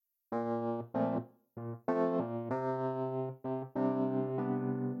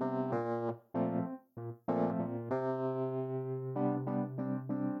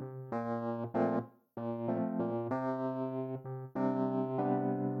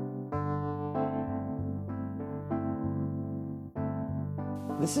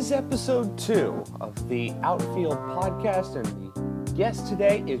This is episode 2 of the Outfield podcast, and the guest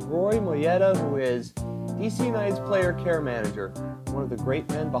today is Rory Molleda, who is DC United's player care manager, one of the great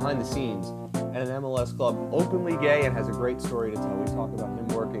men behind the scenes at an MLS club, openly gay, and has a great story to tell. We talk about him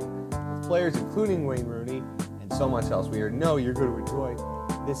working with players, including Wayne Rooney, and so much else. We know you're going to enjoy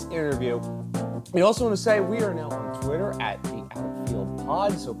this interview. We also want to say we are now on Twitter at the Outfield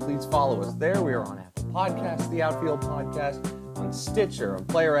Pod, so please follow us there. We are on Apple Podcasts, the Outfield Podcast, on Stitcher, on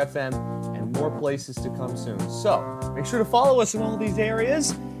Player FM, and more places to come soon. So make sure to follow us in all these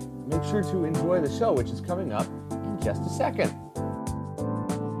areas. Make sure to enjoy the show, which is coming up in just a second.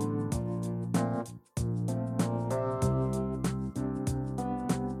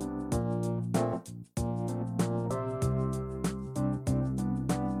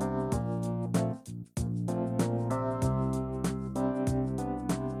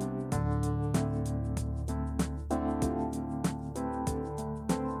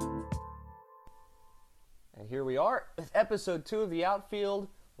 Here we are with episode 2 of The Outfield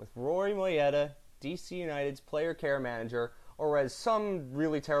with Rory Molleda, DC United's player care manager, or as some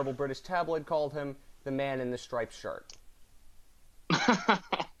really terrible British tabloid called him, the man in the striped shirt.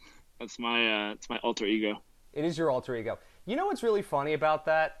 It's my alter ego. It is your alter ego. You know what's really funny about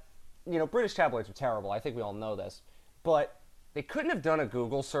that? You know, British tabloids are terrible. I think we all know this. But they couldn't have done a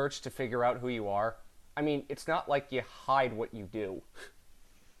Google search to figure out who you are. I mean, it's not like you hide what you do.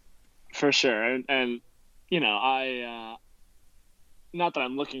 For sure. And you know, not that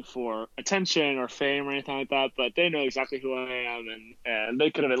I'm looking for attention or fame or anything like that, but they know exactly who I am, and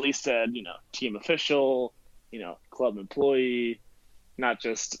they could have at least said, you know, team official, you know, club employee, not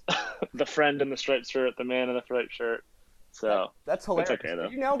just the friend in the striped shirt, the man in the striped shirt. So that's hilarious. It's okay, though.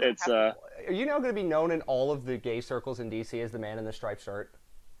 Are you now going to be known in all of the gay circles in DC as the man in the striped shirt?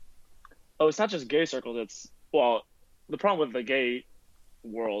 Oh, it's not just gay circles. Well, the problem with the gay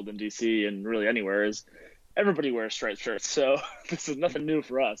world in DC and really anywhere is everybody wears striped shirts, so this is nothing new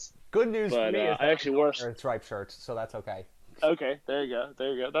for us. Good news for me is I actually wore striped shirts, so that's okay. Okay, there you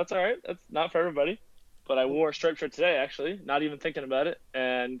go. That's all right. That's not for everybody, but I wore a striped shirt today, actually, not even thinking about it,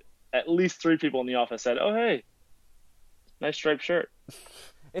 and at least 3 people in the office said, "Oh, hey, nice striped shirt."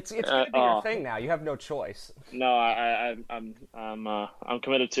 It's gonna be your thing now. You have no choice. No, I'm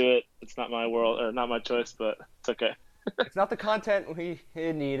committed to it. It's not my world or not my choice, but it's okay. It's not the content we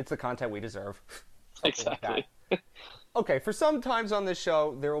need; it's the content we deserve. Exactly. Like okay, for some times on this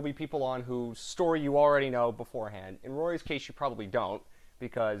show, there will be people on whose story you already know beforehand. In Rory's case, you probably don't,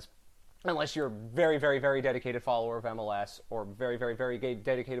 because unless you're a very, very, very dedicated follower of MLS or very, very, very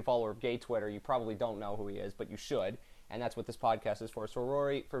dedicated follower of gay Twitter, you probably don't know who he is, but you should, and that's what this podcast is for. So,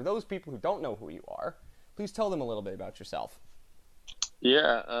 Rory, for those people who don't know who you are, please tell them a little bit about yourself.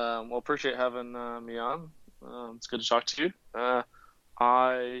 Yeah, well, appreciate having me on. It's good to talk to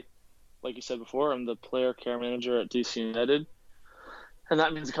you. Like you said before, I'm the player care manager at DC United, and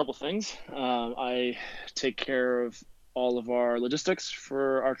that means a couple things. I take care of all of our logistics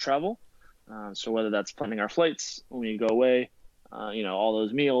for our travel, so whether that's planning our flights when we go away, you know, all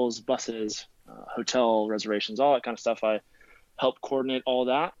those meals, buses, hotel reservations, all that kind of stuff. I help coordinate all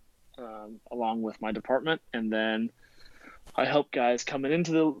that along with my department, and then I help guys coming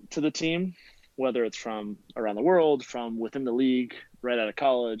into the team, whether it's from around the world, from within the league, right out of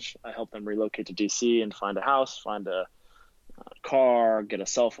college. I help them relocate to DC and find a house, find a car, get a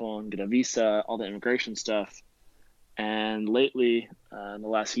cell phone, get a visa, all the immigration stuff. And lately, in the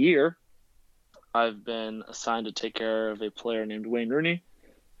last year, I've been assigned to take care of a player named Wayne Rooney,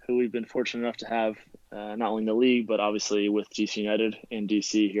 who we've been fortunate enough to have not only in the league, but obviously with DC United in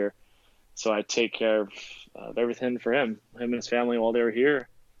DC here. So I take care of everything for him and his family while they were here.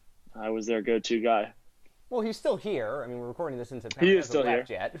 I was their go-to guy. Well, he's still here. I mean, we're recording this in September. He is still here.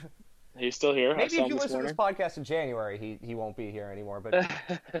 Yet. He's still here. Maybe if you listen to this podcast in January, he won't be here anymore. But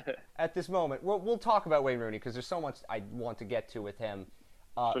at this moment, we'll talk about Wayne Rooney because there's so much I want to get to with him.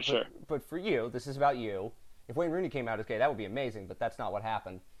 For sure. But for you, this is about you. If Wayne Rooney came out as gay, that would be amazing, but that's not what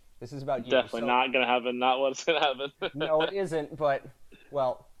happened. This is about you. Definitely not going to happen. Not what's going to happen. No, it isn't. But,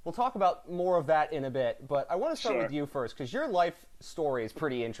 well, we'll talk about more of that in a bit. But I want to start with you first because your life story is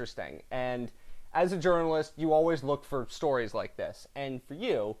pretty interesting. And as a journalist, you always look for stories like this. And for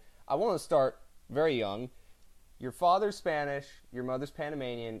you, I want to start very young. Your father's Spanish, your mother's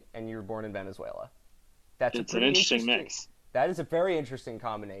Panamanian, and you were born in Venezuela. It's an interesting mix. That is a very interesting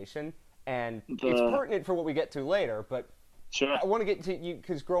combination. And it's pertinent for what we get to later. But sure. I want to get to you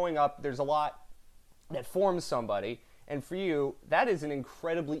because growing up, there's a lot that forms somebody. And for you, that is an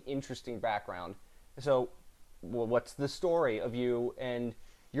incredibly interesting background. So, well, what's the story of you and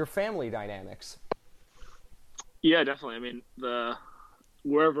your family dynamics? Yeah, definitely. I mean,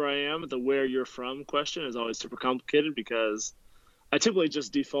 wherever I am, the where you're from question is always super complicated because I typically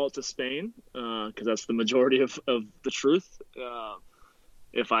just default to Spain because that's the majority of the truth.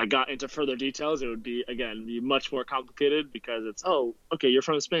 If I got into further details, it would be much more complicated because it's, oh, okay, you're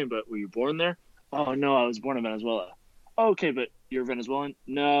from Spain, but were you born there? Oh, no, I was born in Venezuela. Oh, okay, but you're Venezuelan?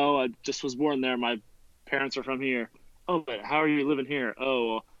 No, I just was born there. My parents are from here. Oh, but how are you living here? Oh,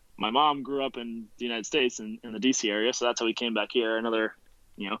 well, my mom grew up in the United States in the DC area, so that's how we came back here. Another,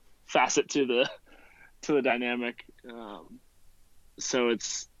 facet to the dynamic. So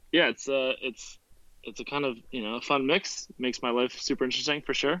it's a kind of a fun mix. Makes my life super interesting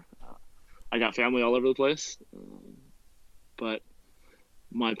for sure. I got family all over the place, but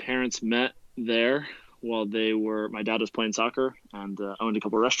my parents met there while my dad was playing soccer and owned a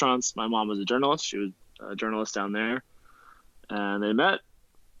couple of restaurants. My mom was a journalist. She was a journalist down there, and they met.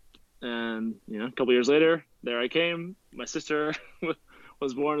 And a couple years later, there I came. My sister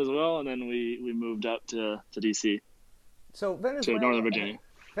was born as well, and then we moved up to DC. So to Northern Virginia.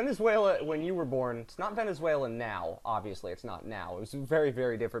 Venezuela, when you were born, it's not Venezuela now. Obviously, it's not now. It was very,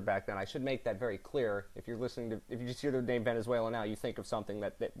 very different back then. I should make that very clear. If you just hear the name Venezuela now, you think of something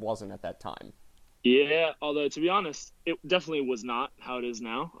that wasn't at that time. Yeah, although to be honest, it definitely was not how it is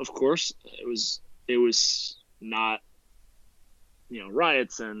now. Of course, it was not,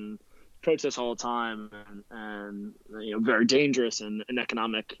 riots and protests all the time, and very dangerous and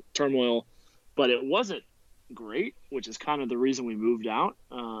economic turmoil, but it wasn't great, which is kind of the reason we moved out.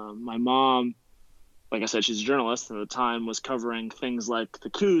 My mom, like I said, she's a journalist, and at the time was covering things like the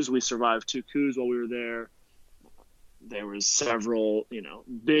coups. We survived 2 coups while we were there. There was several,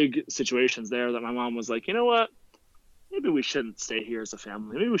 big situations there that my mom was like, you know what? Maybe we shouldn't stay here as a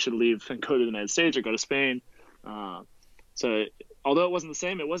family. Maybe we should leave and go to the United States or go to Spain. So although it wasn't the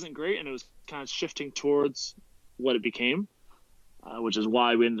same, it wasn't great, and it was kind of shifting towards what it became, which is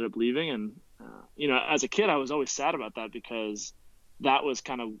why we ended up leaving. And as a kid, I was always sad about that because that was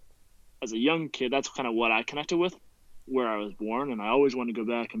kind of, as a young kid, that's kind of what I connected with where I was born. And I always wanted to go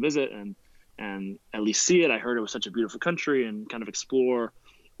back and visit and at least see it. I heard it was such a beautiful country and kind of explore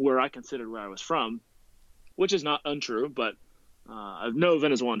where I considered where I was from, which is not untrue, but I have no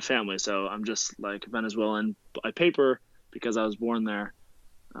Venezuelan family. So I'm just like Venezuelan by paper because I was born there.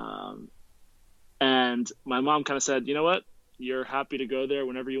 And my mom kind of said, you know what? You're happy to go there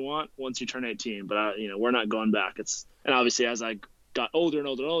whenever you want once you turn 18, but we're not going back. And obviously as I got older and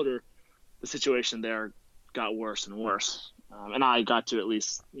older and older, the situation there got worse and worse. And I got to at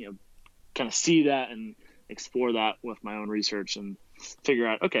least, kind of see that and explore that with my own research and figure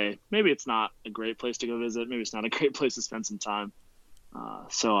out, okay, maybe it's not a great place to go visit. Maybe it's not a great place to spend some time.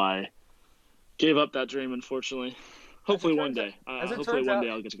 So I gave up that dream, unfortunately. Hopefully one day. Hopefully one day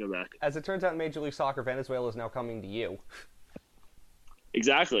I'll get to go back. As it turns out in Major League Soccer, Venezuela is now coming to you.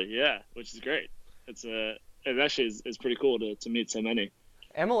 Exactly, yeah, which is great. It actually is pretty cool to meet so many.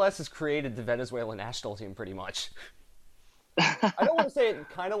 MLS has created the Venezuelan national team pretty much. I don't want to say it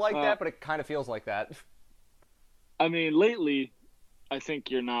kind of like that, but it kind of feels like that. I mean, lately, I think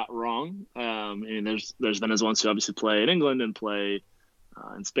you're not wrong. There's Venezuelans who obviously play in England and play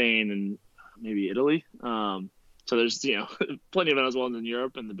in Spain and maybe Italy. So there's plenty of Venezuelans in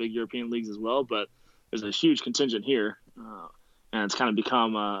Europe and the big European leagues as well. But there's a huge contingent here, and it's kind of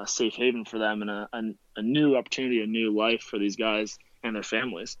become a safe haven for them and a new opportunity, a new life for these guys and their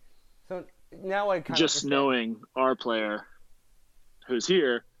families. So now I kind just knowing our player who's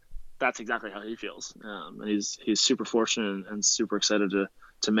here, that's exactly how he feels. And he's super fortunate and super excited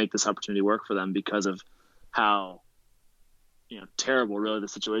to make this opportunity work for them because of how terrible really the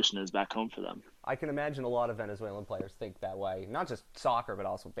situation is back home for them. I can imagine a lot of Venezuelan players think that way, not just soccer but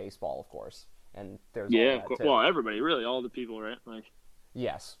also baseball, of course. And there's all that too. Well, everybody, really, all the people, right?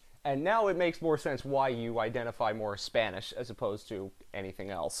 Yes. And now it makes more sense why you identify more Spanish as opposed to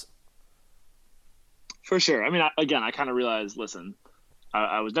anything else. For sure. I mean, I kind of realized, listen,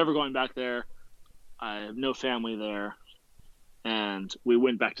 I was never going back there. I have no family there. And we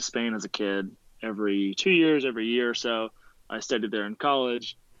went back to Spain as a kid every 2 years, every year or so. I studied there in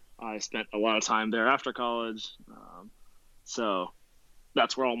college. I spent a lot of time there after college. So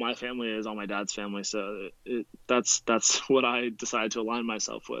that's where all my family is, all my dad's family. So that's what I decided to align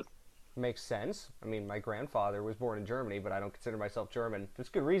myself with. Makes sense. I mean, my grandfather was born in Germany, but I don't consider myself German. There's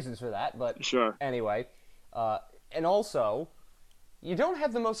good reasons for that, but sure. Anyway. And also, you don't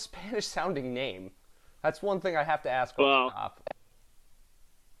have the most Spanish-sounding name. That's one thing I have to ask. Well,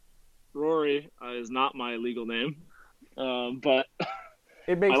 Rory is not my legal name, but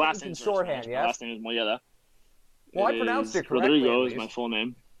it makes my last sense in name shorthand, yes? My last name is Molleda. Well, I pronounced it correctly. Rodrigo is my full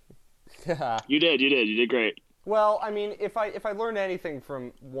name. You did great. Well, I mean, if I learned anything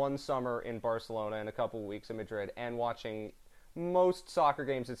from one summer in Barcelona and a couple of weeks in Madrid, and watching most soccer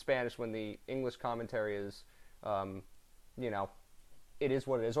games in Spanish when the English commentary is, um, you know, it is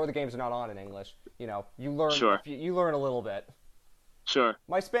what it is, or the games are not on in English. You learn Sure, you learn a little bit. sure.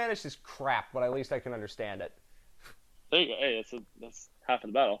 My Spanish is crap, but at least I can understand it. There you go. Hey, that's half of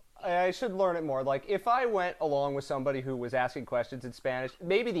the battle. I should learn it more. Like, if I went along with somebody who was asking questions in Spanish,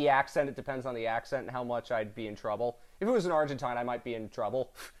 maybe the accent, it depends on the accent and how much I'd be in trouble. If it was an Argentine, I might be in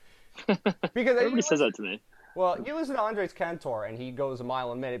trouble. Because Everybody says that to me. well, you listen to Andres Cantor, and he goes a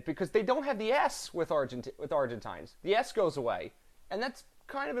mile a minute because they don't have the S with Argentines. The S goes away, and that's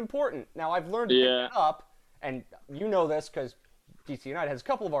kind of important. Now, I've learned to pick Yeah, it up, and you know this because DC United has a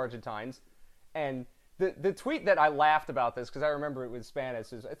couple of Argentines, and the tweet that I laughed about this because I remember it was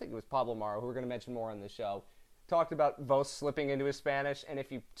Spanish is I think it was Pablo Maro, who we're going to mention more on the show, talked about Vos slipping into his Spanish, and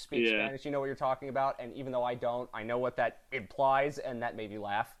if you speak yeah, Spanish, you know what you're talking about, and even though I don't, I know what that implies, and that made me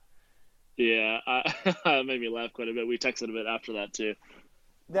laugh. yeah. It made me laugh quite a bit. We texted a bit after that too.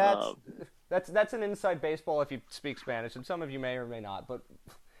 That's Um, that's an inside baseball if you speak Spanish, and some of you may or may not. But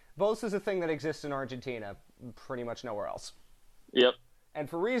Vos is a thing that exists in Argentina, pretty much nowhere else, yep, and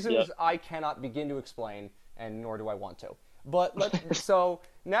for yep. reasons I cannot begin to explain, and nor do I want to. But so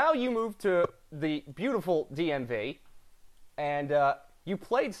now you move to the beautiful DMV, and you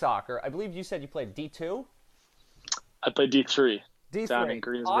played soccer. I believe you said you played D2. I played D3 down in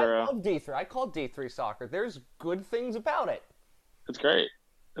D3. I Greensboro. love D3. I call D3 soccer. There's good things about it. It's great.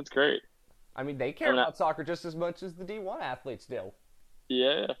 It's great. I mean, they I care mean, about soccer just as much as the D1 athletes do.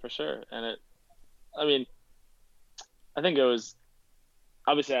 yeah, for sure. And I mean, I think it was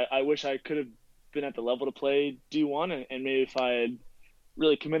obviously. I wish I could have been at the level to play D1, and maybe if I had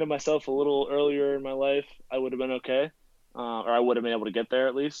really committed myself a little earlier in my life, I would have been okay, or I would have been able to get there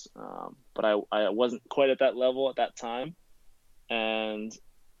at least. But I wasn't quite at that level at that time, and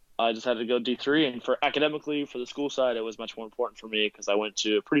I just had to go D3. And for academically, for the school side, it was much more important for me because I went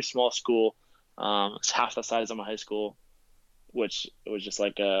to a pretty small school. It's half the size of my high school, which was just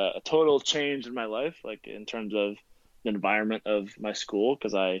like a total change in my life, like in terms of the environment of my school,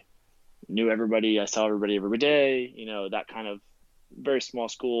 because I knew everybody, I saw everybody every day, that kind of very small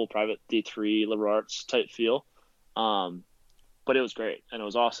school, private D3 liberal arts type feel. But it was great and it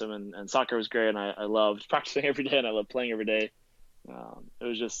was awesome, and soccer was great, and I loved practicing every day and I loved playing every day. It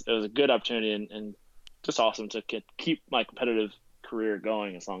was a good opportunity, and just awesome to keep my competitive career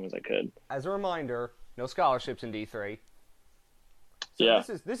going as long as I could. As a reminder, no scholarships in D3. So Yeah,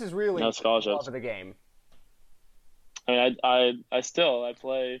 this is really no the love scholarships. of the game. I mean, I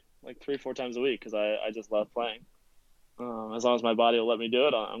play like 3-4 times a week because I just love playing. As long as my body will let me do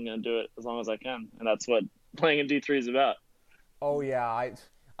it, I'm going to do it as long as I can, and that's what playing in D3 is about. Oh yeah,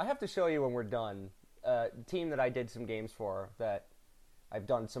 I have to show you when we're done. The team that I did some games for, that I've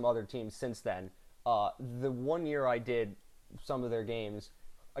done some other teams since then. The one year I did some of their games,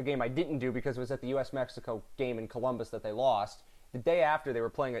 a game I didn't do because it was at the U.S.-Mexico game in Columbus that they lost. The day after, they were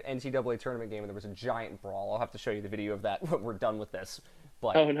playing an NCAA tournament game, and there was a giant brawl. I'll have to show you the video of that when we're done with this.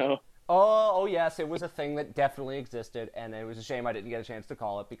 But Oh no. oh yes, it was a thing that definitely existed, and it was a shame I didn't get a chance to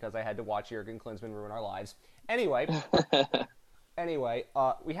call it because I had to watch Jurgen Klinsmann ruin our lives. Anyway,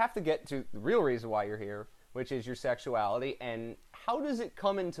 we have to get to the real reason why you're here, which is your sexuality, and how does it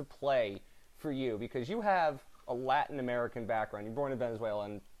come into play for you? Because you have a Latin American background. You're born in Venezuela,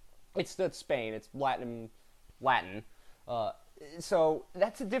 and it's Spain. It's Latin. So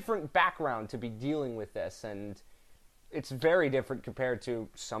that's a different background to be dealing with this, and it's very different compared to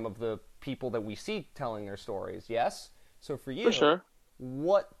some of the people that we see telling their stories. Yes. So for you, For sure.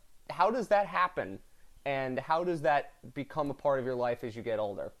 how does that happen? And how does that become a part of your life as you get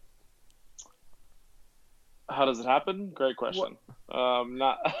older? How does it happen? Great question.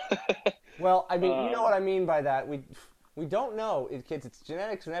 Not. Well, I mean, you know what um, I mean by that. We don't know, kids. It's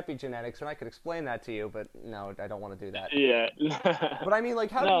genetics and epigenetics, and I could explain that to you, but no, I don't want to do that. yeah. But I mean,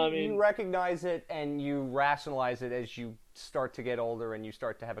 like, how No, I do you mean, recognize it and you rationalize it as you start to get older and you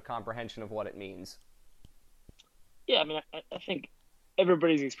start to have a comprehension of what it means? yeah. I mean, I think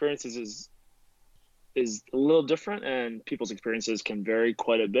everybody's experiences is a little different, and people's experiences can vary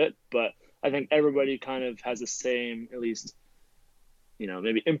quite a bit. But I think everybody kind of has the same, at least,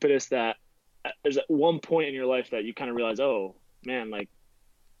 maybe impetus that there's at one point in your life that you kind of realize, oh man, like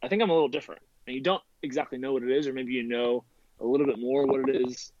I think I'm a little different, and you don't exactly know what it is, or maybe you know a little bit more what it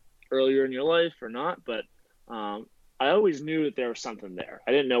is earlier in your life or not. But I always knew that there was something there.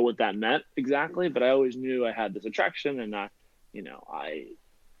 I didn't know what that meant exactly, but I always knew I had this attraction, and I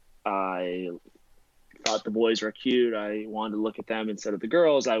thought the boys were cute. I wanted to look at them instead of the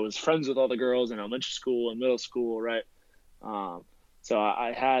girls. I was friends with all the girls in elementary school and middle school, right? So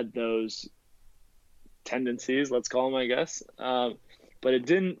I had those tendencies, let's call them, I guess. But it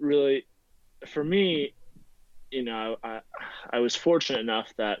didn't really, for me, I was fortunate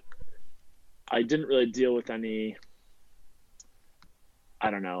enough that I didn't really deal with any,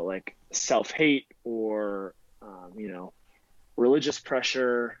 I don't know, like self-hate or, religious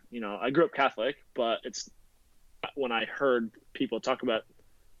pressure. I grew up Catholic, but it's when I heard people talk about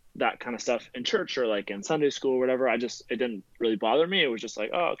that kind of stuff in church or like in Sunday school or whatever, it didn't really bother me. It was just like,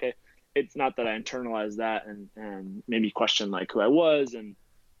 oh, okay. It's not that I internalized that and maybe question like who I was and,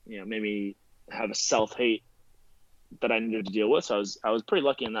 maybe have a self-hate that I needed to deal with. So I was pretty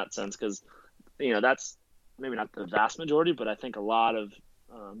lucky in that sense because, that's maybe not the vast majority, but I think a lot of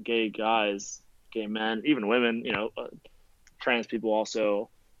gay guys, gay men, even women, trans people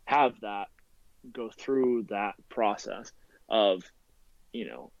also have that, go through that process of,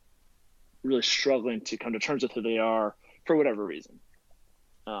 really struggling to come to terms with who they are for whatever reason.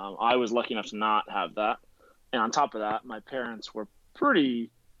 I was lucky enough to not have that. And on top of that, my parents were pretty,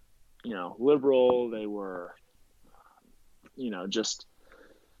 liberal. They were, just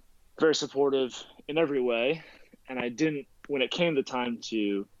very supportive in every way. And I didn't, when it came the time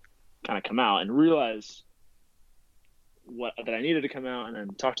to kind of come out and realize that I needed to come out and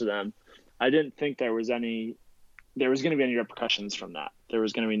then talk to them, I didn't think there was going to be any repercussions from that. There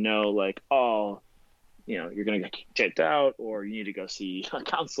was going to be no like, oh, you're going to get kicked out or you need to go see a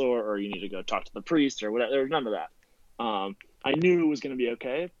counselor or you need to go talk to the priest or whatever. There was none of that. I knew it was going to be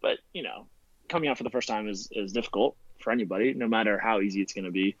okay, but coming out for the first time is difficult for anybody, no matter how easy it's going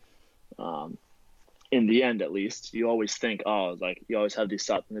to be. In the end, at least, you always think, oh, like you always have these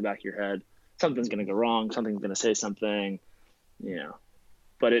thoughts in the back of your head. Something's going to go wrong. Something's going to say something,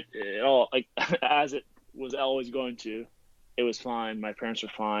 but it all, like, as it was always going to, it was fine. My parents were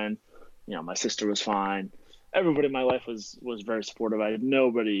fine. My sister was fine. Everybody in my life was very supportive. I had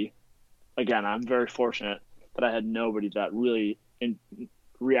nobody, again, I'm very fortunate that I had nobody that really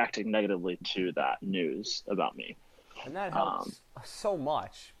reacting negatively to that news about me. And that helps so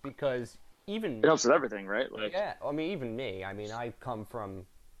much because it helps with everything, right? Like, yeah, I mean, even me. I mean, I come from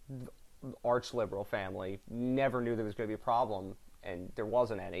arch liberal family, never knew there was going to be a problem, and there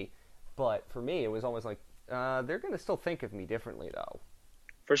wasn't any. But for me, it was almost like, they're going to still think of me differently, though.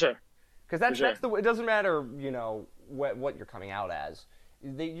 For sure. Because that's the. It doesn't matter, what you're coming out as.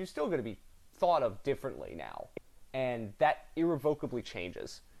 You're still going to be thought of differently now, and that irrevocably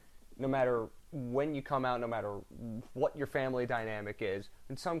changes, no matter when you come out, no matter what your family dynamic is.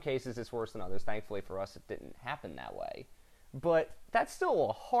 In some cases, it's worse than others. Thankfully for us, it didn't happen that way. But that's still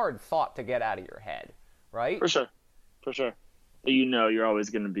a hard thought to get out of your head, right? For sure. You're always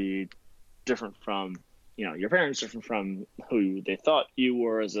going to be different from, your parents, different from who they thought you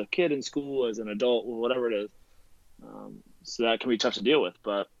were as a kid in school, as an adult, whatever it is. So that can be tough to deal with.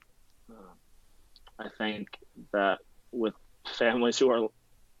 But I think that with families who are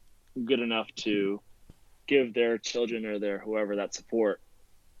good enough to give their children or their whoever that support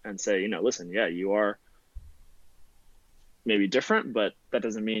and say, listen, yeah, you are maybe different, but that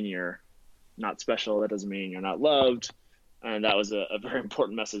doesn't mean you're not special. That doesn't mean you're not loved. And that was a very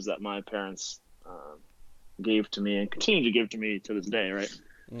important message that my parents gave to me and continue to give to me to this day, right?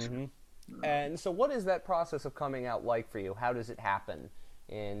 Mm-hmm. And so what is that process of coming out like for you? How does it happen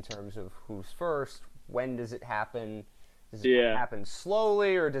in terms of who's first? When does it happen? Does it happen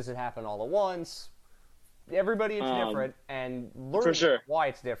slowly or does it happen all at once? Everybody, it's different, and learning why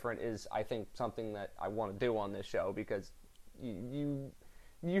it's different is, I think, something that I want to do on this show, because you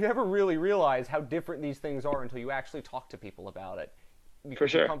never really realize how different these things are until you actually talk to people about it.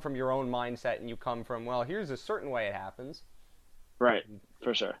 Because you come from your own mindset, and you come from, well, here's a certain way it happens. Right,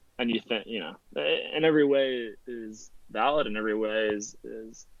 for sure. And you think, and every way is valid, and every way is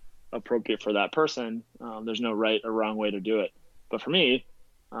appropriate for that person. There's no right or wrong way to do it. But for me,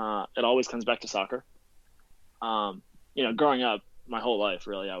 it always comes back to soccer. Growing up my whole life,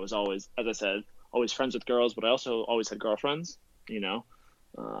 really, I was always, as I said, always friends with girls, but I also always had girlfriends, and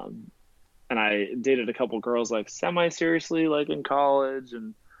I dated a couple girls like semi-seriously, like in college,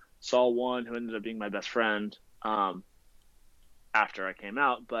 and saw one who ended up being my best friend after I came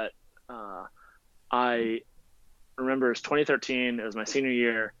out. But I remember it was 2013, it was my senior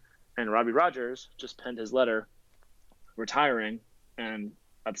year, and Robbie Rogers just penned his letter retiring and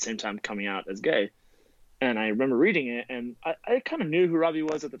at the same time coming out as gay. And I remember reading it, and I kind of knew who Robbie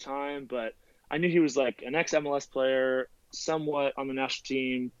was at the time, but I knew he was like an ex-MLS player, somewhat on the national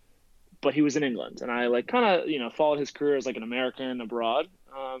team, but he was in England. And I like kind of, followed his career as like an American abroad.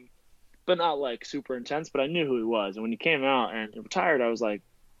 But but not like super intense. But I knew who he was, and when he came out and he retired, I was like,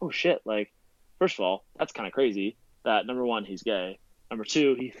 oh shit! Like, first of all, that's kind of crazy. That number one, he's gay. Number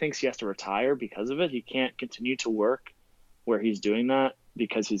two, he thinks he has to retire because of it. He can't continue to work where he's doing that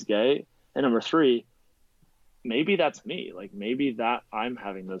because he's gay. And number three, maybe that's me. Like, maybe that I'm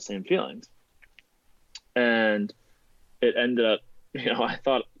having those same feelings. And it ended up, I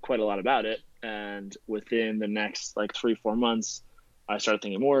thought quite a lot about it. And within the next like 3-4 months, I started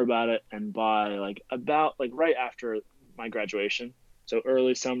thinking more about it. And by about right after my graduation, so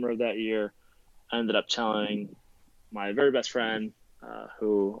early summer of that year, I ended up telling my very best friend,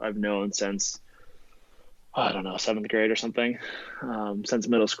 who I've known since, I don't know, 7th grade or something, since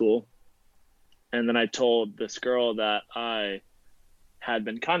middle school. And then I told this girl that I had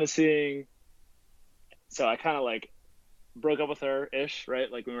been kind of seeing. So I kind of broke up with her ish,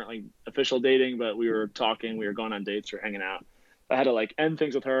 right? Like we weren't official dating, but we were talking, we were going on dates, we were hanging out. I had to end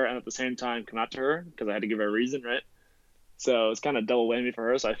things with her and at the same time come out to her because I had to give her a reason, right? So it's kind of double whammy for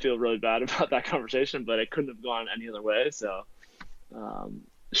her. So I feel really bad about that conversation, but it couldn't have gone any other way. So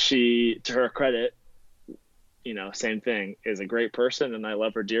she, to her credit, same thing, is a great person and I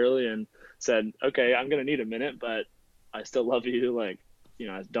love her dearly, and said, okay, I'm going to need a minute, but I still love you. I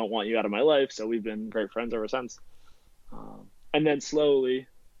don't want you out of my life. So we've been great friends ever since. And then slowly,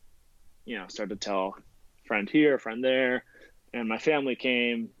 started to tell friend here, friend there, and my family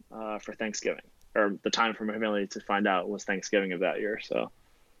came for Thanksgiving, or the time for my family to find out was Thanksgiving of that year. So,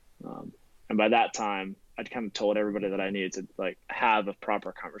 and by that time, I'd kind of told everybody that I needed to have a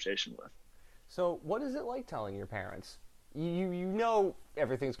proper conversation with. So what is it like telling your parents? You know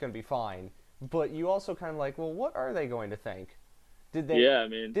everything's going to be fine, but you also kind of well, what are they going to think? Did they? Yeah, I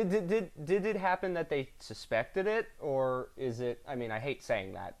mean, did it happen that they suspected it, or is it? I mean, I hate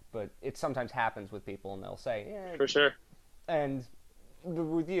saying that, but it sometimes happens with people, and they'll say, "Yeah." For sure. And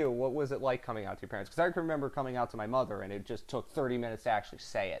with you, what was it like coming out to your parents? Because I can remember coming out to my mother, and it just took 30 minutes to actually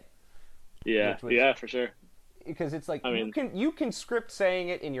say it. Yeah, yeah, for sure. Because it's you can script saying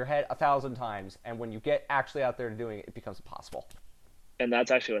it in your head 1,000 times, and when you get actually out there and doing it, it becomes impossible. And that's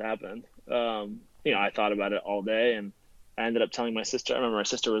actually what happened. I thought about it all day, and I ended up telling my sister. I remember my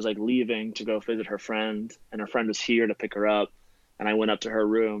sister was leaving to go visit her friend, and her friend was here to pick her up. And I went up to her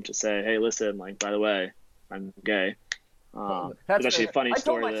room to say, "Hey, listen, by the way, I'm gay." That's actually a funny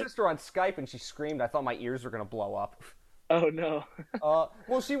story. I told my sister on Skype, and she screamed. I thought my ears were going to blow up. Oh, no.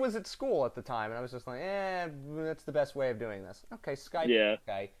 Well, she was at school at the time, and I was just that's the best way of doing this. Okay, Skype. Yeah.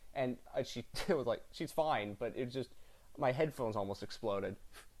 Okay. And she was she's fine, but it just, my headphones almost exploded.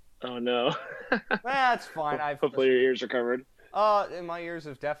 Oh, no. That's fine. Hopefully your ears recovered. My ears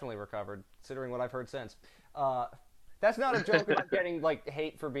have definitely recovered, considering what I've heard since. That's not a joke about getting,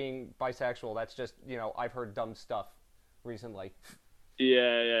 hate for being bisexual. That's just, I've heard dumb stuff recently.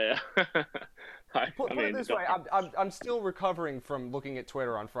 Yeah. Put it this way, I'm still recovering from looking at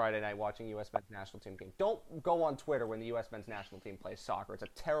Twitter on Friday night watching U.S. men's national team game. Don't go on Twitter when the U.S. men's national team plays soccer. It's a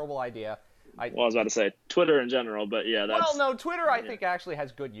terrible idea. I was about to say Twitter in general, but yeah, that's... Well, no, Twitter I think actually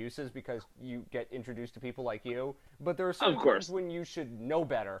has good uses because you get introduced to people like you, but there are some times when you should know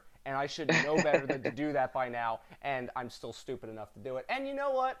better, and I should know better than to do that by now, and I'm still stupid enough to do it. And you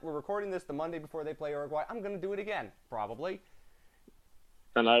know what? We're recording this the Monday before they play Uruguay. I'm going to do it again, probably.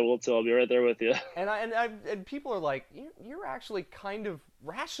 And I will too. I'll be right there with you. And people are like, you're actually kind of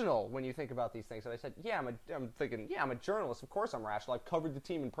rational when you think about these things. And I said, I'm thinking, I'm a journalist. Of course I'm rational. I've covered the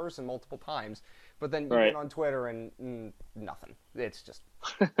team in person multiple times. But then you get on Twitter and nothing. It's just...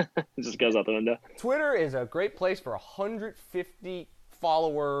 it just goes out the window. Twitter is a great place for 150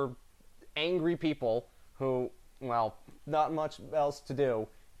 follower angry people who, well, not much else to do,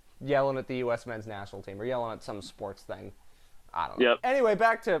 yelling at the U.S. men's national team or yelling at some sports thing. I don't know. Yep. Anyway,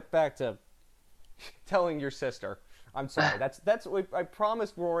 back to telling your sister. I'm sorry. That's I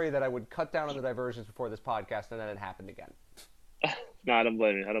promised Rory that I would cut down on the diversions before this podcast, and then it happened again. No, I don't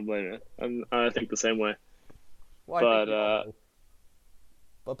blame you. I think the same way. Well,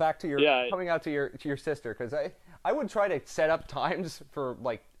 but back to your coming out to your sister, because I would try to set up times for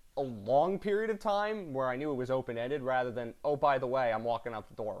a long period of time where I knew it was open-ended, rather than, oh, by the way, I'm walking out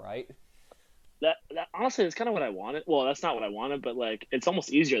the door, right? That honestly is kind of what I wanted. Well, that's not what I wanted, but it's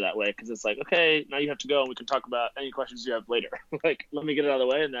almost easier that way because it's okay, now you have to go and we can talk about any questions you have later. Let me get it out of the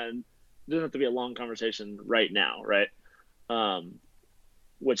way, and then it doesn't have to be a long conversation right now, right?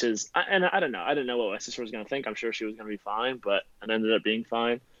 Which is, and I don't know. I didn't know what my sister was going to think. I'm sure she was going to be fine, but it ended up being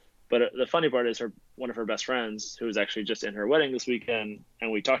fine. But the funny part is one of her best friends, who was actually just in her wedding this weekend,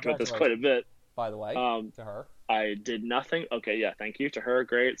 and we talked about this quite a bit. By the way, to her. I did nothing. Okay, yeah, thank you to her.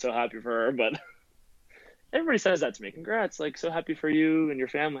 Great, so happy for her. But everybody says that to me. Congrats, so happy for you and your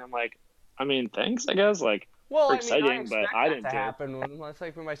family. I'm like, I mean, thanks, I guess. Like, Well, we're I mean, I exciting, but expect I that didn't to do it. happen. It's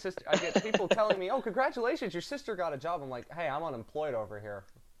like when my sister, I get people telling me, "Oh, congratulations, your sister got a job." I'm like, "Hey, I'm unemployed over here.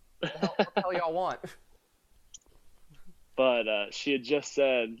 What the hell y'all want?" But she had just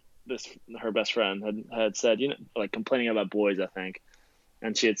said this. Her best friend had said, like complaining about boys, I think,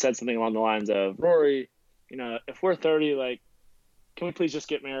 and she had said something along the lines of, "Rory, if we're 30, like, can we please just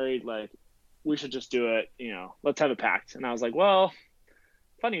get married? Like, we should just do it. Let's have a pact." And I was like, "Well,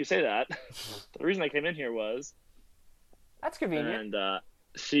 funny you say that. The reason I came in here was," That's convenient. and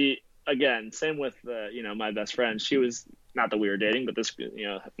she again, same with my best friend. She was not that we were dating, but this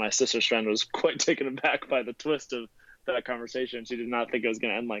my sister's friend was quite taken aback by the twist of that conversation. She did not think it was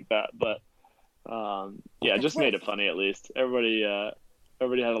going to end like that, but yeah, The just made twist. it funny at least. Everybody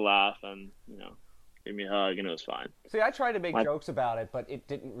had a laugh and gave me a hug and it was fine. See, I tried to make My jokes about it, but it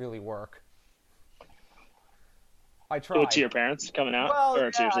didn't really work. I To tried. your parents coming out Well, or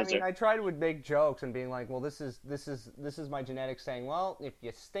to yeah, your I mean, sister? I tried to make jokes and being like, "Well, this is my genetics saying, well, if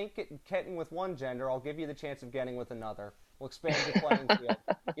you stink at getting with one gender, I'll give you the chance of getting with another. We'll expand your playing field.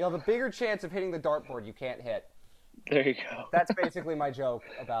 You'll have a bigger chance of hitting the dartboard you can't hit." There you go. That's basically my joke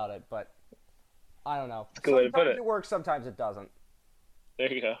about it, but I don't know. That's a good way to put Sometimes it. it works, sometimes it doesn't.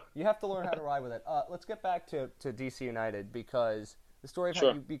 There you go. You have to learn how to ride with it. Let's get back to DC United, because the story of how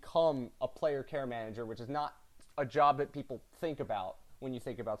Sure. you become a player care manager, which is not a job that people think about when you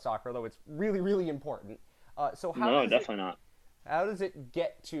think about soccer, although it's really, really important. So No, definitely not. how does it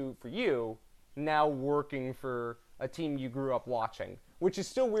get to, for you, now working for a team you grew up watching? Which is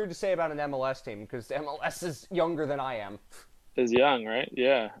still weird to say about an MLS team, because MLS is younger than I am. Is young, right?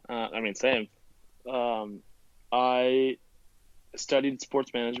 Yeah. I mean, same. Um, I studied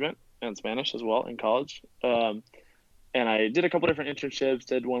sports management and Spanish as well in college. And I did a couple different internships.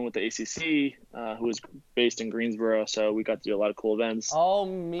 Did one with the ACC, who was based in Greensboro, so we got to do a lot of cool events. Oh,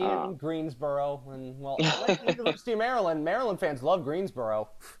 me Uh, and Greensboro, and well, I went to the University of Maryland. Maryland fans love Greensboro.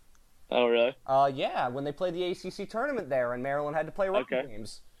 oh, really? Yeah, when they played the ACC tournament there, and Maryland had to play road Okay.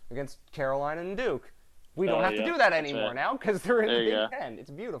 games against Carolina and Duke. We don't Oh, have to yeah, do that that's anymore right. now because they're in the There you Big go. Ten.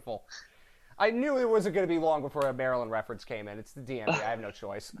 It's beautiful. I knew it wasn't going to be long before a Maryland reference came in. It's the DMV. I have no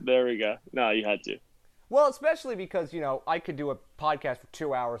choice. There we go. No, you had to. Well, especially because, I could do a podcast for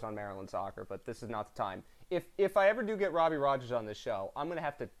 2 hours on Maryland soccer, but this is not the time. If I ever do get Robbie Rogers on this show, I'm going to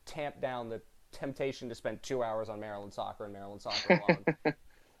have to tamp down the temptation to spend 2 hours on Maryland soccer and Maryland soccer alone.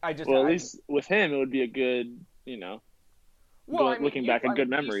 Well, at least with him, it would be a good, Well, I mean, looking back at good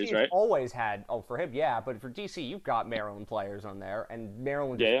DC memories, has right? always had. Oh, for him, yeah. But for DC, you've got Maryland players on there, and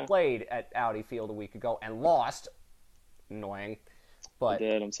Maryland Yeah, just yeah. played at Audi Field a week ago and lost. Annoying, I but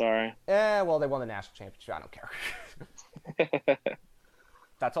did. I'm sorry. well, they won the national championship. I don't care.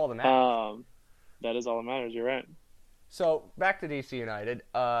 That's all that matters. That is all that matters. You're right. So back to DC United.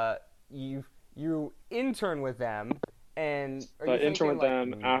 You intern with them, and are So I you interned thinking with like them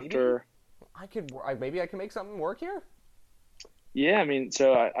maybe after. maybe I can make something work here? Yeah, I mean,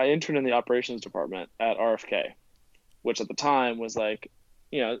 so I interned in the operations department at RFK, which at the time was like,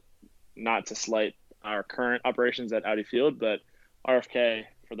 you know, not to slight our current operations at Audi Field, but RFK,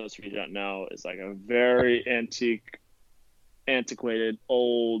 for those of you who don't know, is like a very antiquated,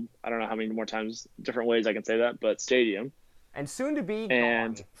 old, I don't know how many more times, different ways I can say that, but stadium. And soon to be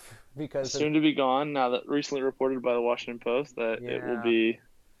And gone because soon to be gone, now that recently reported by the Washington Post that it will be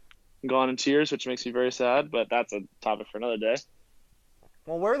gone in tears, which makes me very sad, but that's a topic for another day.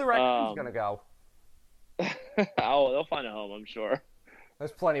 well, where are the Raccoons going to go? Oh, they'll find a home, I'm sure.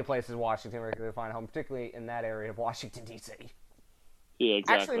 There's plenty of places in Washington where you can find a home, particularly in that area of Washington, D.C. Yeah,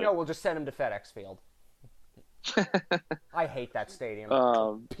 exactly. Actually, no, we'll just send them to FedEx Field. I hate that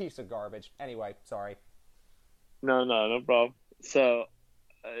stadium. Piece of garbage. Anyway, sorry. No problem. So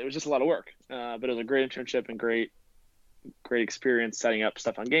it was just a lot of work, but it was a great internship and great experience setting up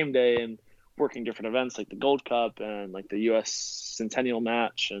stuff on game day and working different events like the Gold Cup and like the U.S. Centennial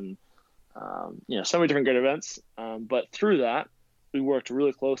Match and so many different great events. But through that, we worked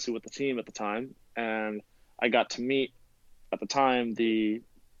really closely with the team at the time, and I got to meet at the time the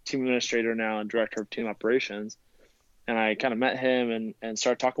team administrator now and director of team operations, and I kind of met him and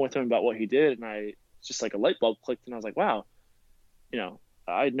started talking with him about what he did, and I just like a light bulb clicked, and I was like, wow,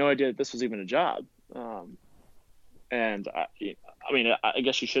 I had no idea that this was even a job. And I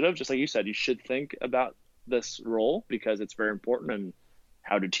guess you should have, just like you said, you should think about this role because it's very important. And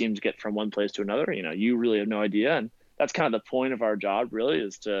how do teams get from one place to another? You really have no idea. And that's kind of the point of our job, really,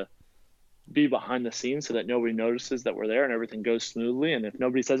 is to be behind the scenes so that nobody notices that we're there and everything goes smoothly. And if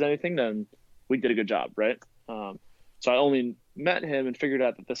nobody says anything, then we did a good job, right? So I only met him and figured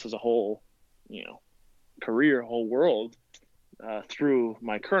out that this was a whole, career, whole world through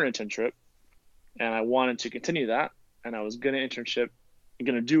my current internship and I wanted to continue that, and I was going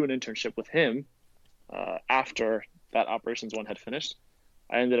to do an internship with him after that operations one had finished.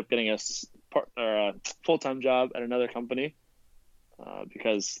 I ended up getting a full-time job at another company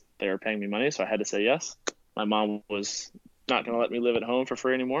because they were paying me money, so I had to say yes. My mom was not going to let me live at home for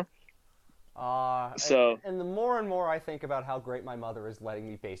free anymore. So and the more and more I think about how great my mother is letting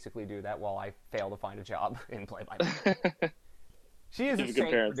me basically do that while I fail to find a job in play-by-play. She is a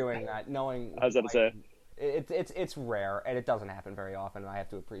saint for doing that, knowing I was about to say. It's rare, and it doesn't happen very often, and I have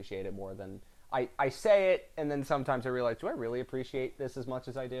to appreciate it more than... I say it, and then sometimes I realize, do I really appreciate this as much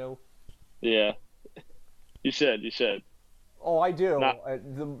as I do? Yeah. You should. Oh, I do.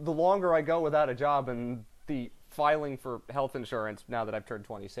 The longer I go without a job, and the filing for health insurance now that I've turned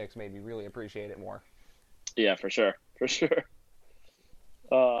 26 made me really appreciate it more. Yeah, for sure.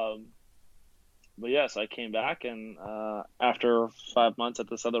 But yes, I came back, and after 5 months at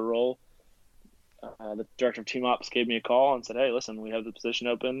this other role, the director of team ops gave me a call and said, "Hey, listen, we have the position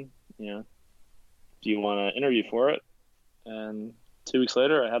open. Do you want to interview for it?" And 2 weeks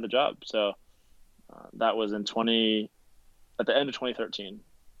later, I had the job. So that was at the end of 2013.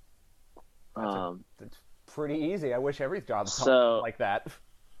 That's pretty easy. I wish every job was like that.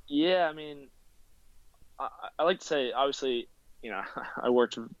 Yeah, I mean, I like to say, obviously, I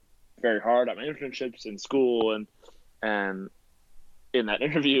worked very hard at my internships in school and in that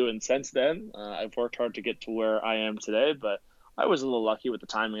interview, and since then, I've worked hard to get to where I am today. But I was a little lucky with the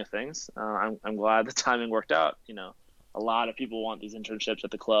timing of things. I'm glad the timing worked out. A lot of people want these internships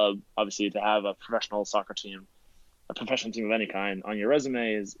at the club. Obviously, to have a professional soccer team, a professional team of any kind on your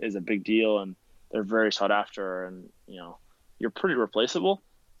resume is a big deal, and they're very sought after, and you're pretty replaceable.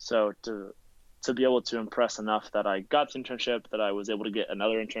 So to be able to impress enough that I got the internship, that I was able to get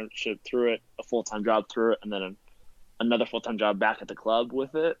another internship through it, a full-time job through it, and then another full-time job back at the club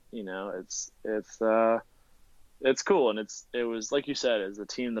with it, it's cool. And it was, like you said, it's a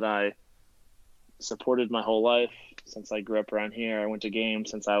team that I supported my whole life since I grew up around here. I went to games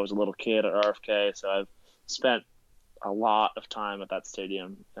since I was a little kid at RFK, so I've spent a lot of time at that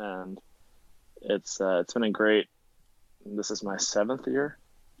stadium, and it's been a great. This is my 7th year.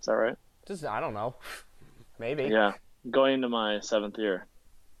 Is that right? I don't know. Maybe. Yeah, going into my 7th year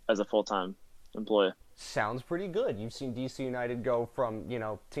as a full-time employee. Sounds pretty good. You've seen DC United go from,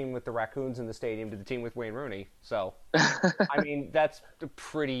 team with the Raccoons in the stadium to the team with Wayne Rooney. So, I mean, that's a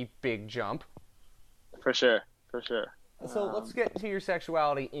pretty big jump. For sure. So let's get to your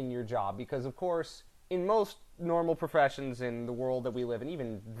sexuality in your job, because, of course, in most normal professions in the world that we live in,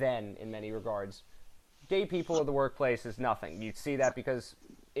 even then in many regards, gay people in the workplace is nothing. You see that because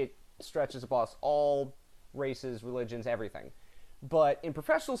it stretches across all races, religions, everything. But in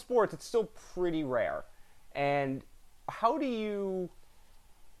professional sports, it's still pretty rare. And how do you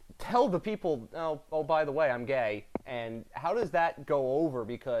tell the people, oh, by the way, I'm gay? And how does that go over?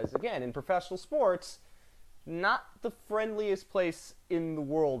 Because, again, in professional sports, not the friendliest place in the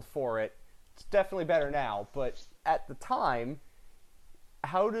world for it. It's definitely better now. But at the time,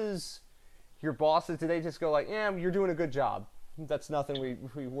 how does your bosses, do they just go like, yeah, you're doing a good job? That's nothing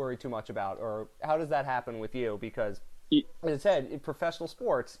we worry too much about. Or how does that happen with you? Because, as I said, in professional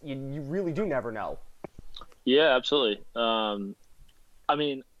sports, you really do never know. Yeah, absolutely. I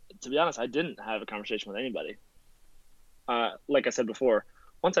mean, to be honest, I didn't have a conversation with anybody. Like I said before,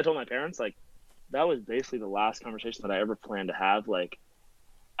 once I told my parents, that was basically the last conversation that I ever planned to have,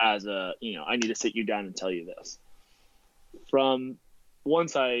 as I need to sit you down and tell you this. From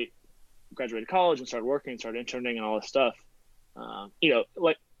once I graduated college and started working, started interning and all this stuff,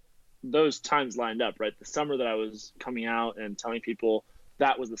 those times lined up, right? The summer that I was coming out and telling people,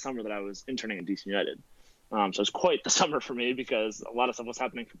 that was the summer that I was interning at DC United. So it was quite the summer for me, because a lot of stuff was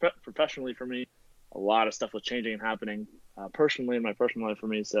happening professionally for me. A lot of stuff was changing and happening personally in my personal life for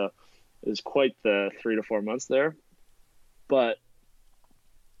me. So it was quite the 3 to 4 months there. But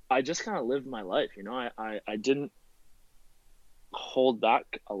I just kind of lived my life. I didn't hold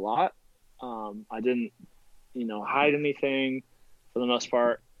back a lot. I didn't, hide anything for the most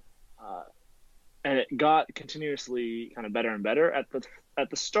part. And it got continuously kind of better and better. At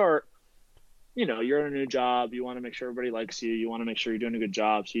the start, you're in a new job. You want to make sure everybody likes you. You want to make sure you're doing a good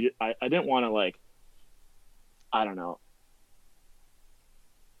job. So I didn't want to I don't know,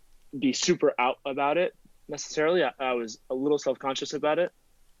 be super out about it necessarily. I was a little self-conscious about it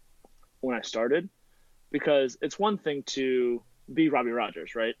when I started, because it's one thing to be Robbie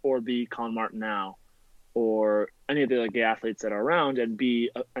Rogers, right? Or be Colin Martin now, or any of the gay athletes that are around, and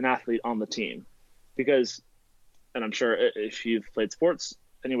be an athlete on the team. Because, and I'm sure if you've played sports,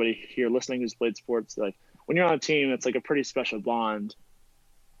 anybody here listening who's played sports, when you're on a team, it's a pretty special bond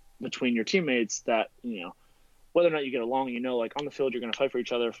between your teammates that, whether or not you get along, like on the field, you're going to fight for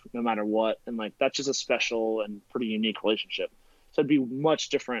each other no matter what. And like, that's just a special and pretty unique relationship. So it'd be much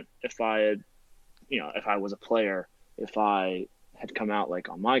different if I was a player, if I had come out like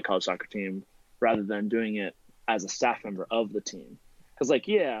on my college soccer team rather than doing it as a staff member of the team. Because like,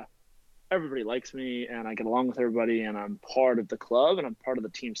 yeah, everybody likes me and I get along with everybody and I'm part of the club and I'm part of the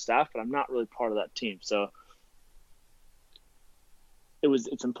team staff, but I'm not really part of that team. So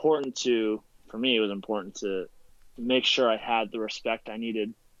it's important for me, it was important to make sure I had the respect I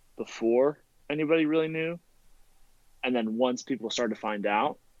needed before anybody really knew. And then once people started to find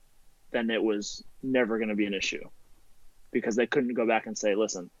out, then it was never going to be an issue because they couldn't go back and say,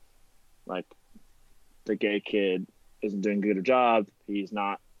 listen, like the gay kid isn't doing a good job. He's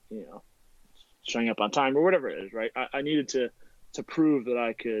not, showing up on time or whatever it is, right? I needed to prove that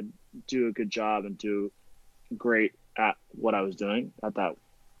I could do a good job and do great at what I was doing at that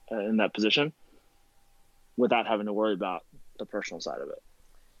in that position without having to worry about the personal side of it.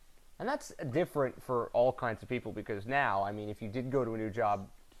 And that's different for all kinds of people because now, I mean, if you did go to a new job,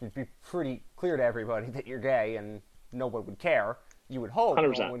 it'd be pretty clear to everybody that you're gay and no one would care. You would hope 100%.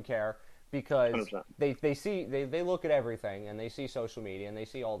 no one would care because 100%. they look at everything and they see social media and they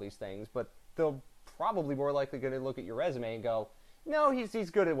see all these things, but they'll probably more likely going to look at your resume and go, no, he's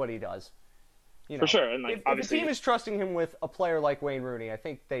good at what he does. For sure. And like, if the team is trusting him with a player like Wayne Rooney, I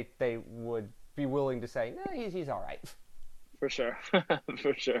think they would be willing to say, no, he's all right. For sure.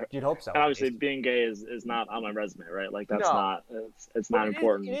 For sure. You'd hope so. And obviously, being gay is not on my resume, right? Like, that's not, it's not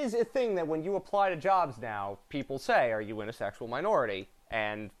important. It is a thing that when you apply to jobs now, people say, are you in a sexual minority?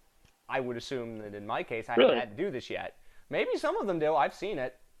 And I would assume that in my case, I haven't had to do this yet. Maybe some of them do. I've seen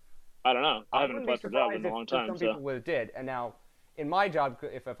it. I don't know. I haven't applied for a job in a long time. Some people would have did. And now, in my job,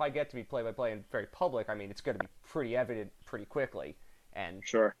 if I get to be play-by-play and very public, I mean, it's going to be pretty evident pretty quickly. And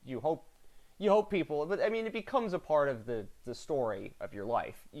sure. You hope people, but I mean, it becomes a part of the story of your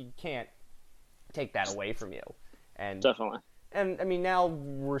life. You can't take that away from you. And definitely. And I mean, now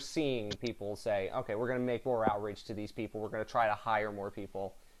we're seeing people say, okay, we're going to make more outreach to these people. We're going to try to hire more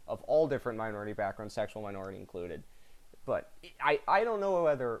people of all different minority backgrounds, sexual minority included. But I don't know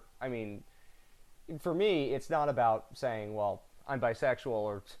whether, I mean, for me, it's not about saying, well, I'm bisexual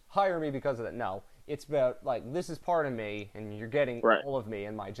or hire me because of that. No, it's about, like, this is part of me and you're getting all of me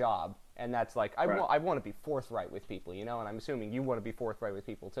in my job. And that's like, I want to be forthright with people, and I'm assuming you want to be forthright with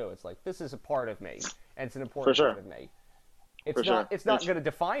people too. It's like, this is a part of me, and it's an important part of me. It's not going to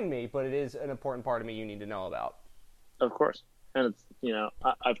define me, but it is an important part of me you need to know about. Of course. And it's,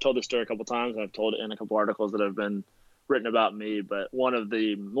 I've told this story a couple times, and I've told it in a couple articles that have been written about me, but one of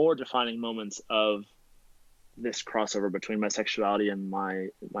the more defining moments of this crossover between my sexuality and my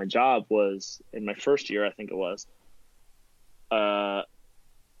job was in my first year, I think it was.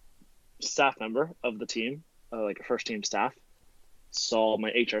 Staff member of the team, like a first team staff, saw my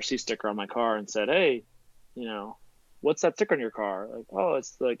HRC sticker on my car and said, hey, what's that sticker on your car? Like, oh,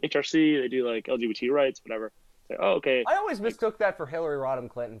 it's like HRC. They do like LGBT rights, whatever. It's like, oh, okay. I always mistook that for Hillary Rodham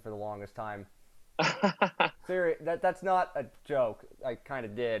Clinton for the longest time. That's not a joke. I kind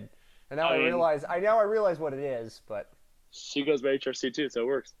of did. And now I realize what it is, but she goes by HRC too, so it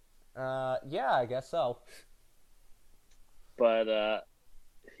works. Yeah, I guess so. But,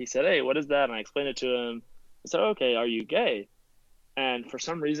 he said, hey, what is that? And I explained it to him. I said, okay, are you gay? And for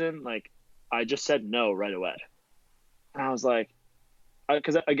some reason, like, I just said no right away. And I was like,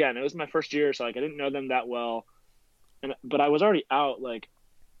 because again, it was my first year, so like I didn't know them that well. But I was already out, like,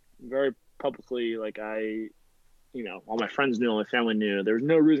 very publicly, like all my friends knew, all my family knew. There was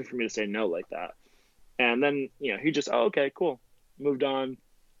no reason for me to say no like that. And then, he just, oh, okay, cool. Moved on.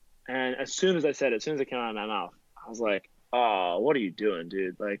 And as soon as I said it, as soon as it came out of my mouth, I was like, oh, what are you doing,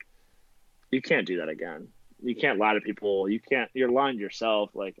 dude? Like, you can't do that again. You can't lie to people. You're lying to yourself.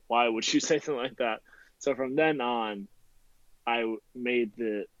 Like, why would you say something like that? So from then on, I made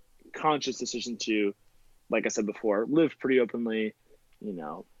the conscious decision to, like I said before, live pretty openly,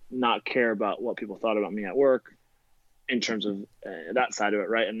 not care about what people thought about me at work in terms of that side of it,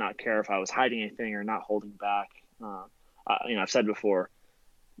 right? And not care if I was hiding anything or not holding back. I've said before,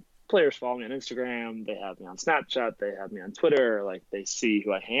 players follow me on Instagram, they have me on Snapchat, they have me on Twitter, like they see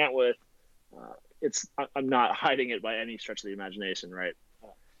who I hang out with. I'm not hiding it by any stretch of the imagination, right?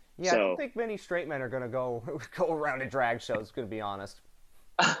 Yeah, I don't think many straight men are going to go around to drag shows, to be honest.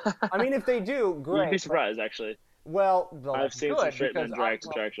 I mean, if they do, great. You'd be surprised, actually. Well, I've seen some straight men drag to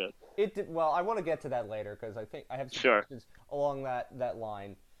drag shows. Well, I want to get to that later because I think I have some questions along that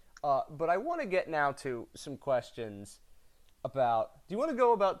line. But I want to get now to some questions about. Do you want to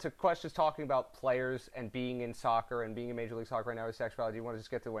go about to questions talking about players and being in soccer and being in Major League Soccer right now with sexuality? Do you want to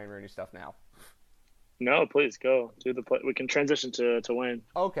just get to Wayne Rooney stuff now? No, please go do the play. We can transition to Wayne.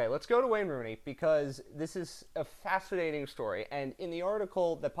 Okay, let's go to Wayne Rooney because this is a fascinating story. And in the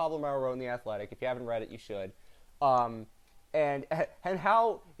article that Pablo Maro wrote in The Athletic, if you haven't read it, you should. Um, and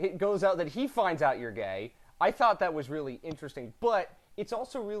how it goes out that he finds out you're gay. I thought that was really interesting, but it's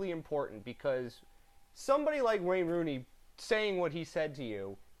also really important because somebody like Wayne Rooney saying what he said to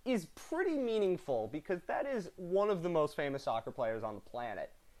you is pretty meaningful because that is one of the most famous soccer players on the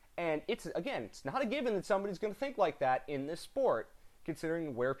planet. And it's not a given that somebody's going to think like that in this sport,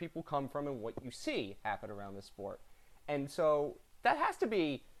 considering where people come from and what you see happen around this sport. And so that has to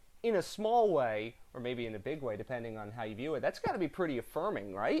be, in a small way, or maybe in a big way, depending on how you view it, that's got to be pretty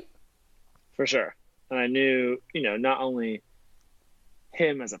affirming, right? For sure. And I knew, not only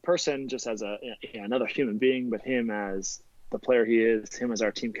him as a person, just as another human being, but him as the player he is, him as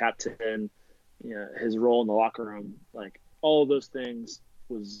our team captain, his role in the locker room, like all of those things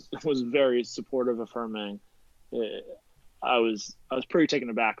was very supportive, affirming. I was pretty taken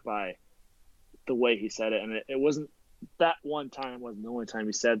aback by the way he said it, and it wasn't that one time wasn't the only time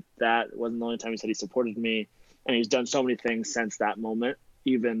he said that. It wasn't the only time he said he supported me, and he's done so many things since that moment,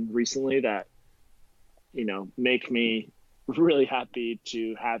 even recently, that make me really happy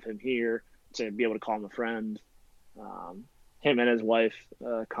to have him here, to be able to call him a friend. Him and his wife,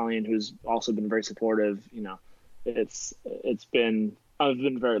 Colleen, who's also been very supportive. I've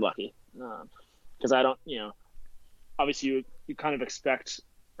been very lucky because I don't, obviously you kind of expect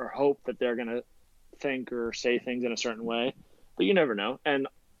or hope that they're going to think or say things in a certain way, but you never know. And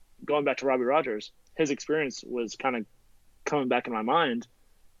going back to Robbie Rogers, his experience was kind of coming back in my mind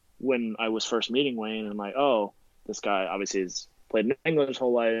when I was first meeting Wayne, and I'm like, oh, this guy obviously has played in England his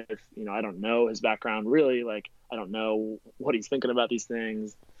whole life. I don't know his background really. Like, I don't know what he's thinking about these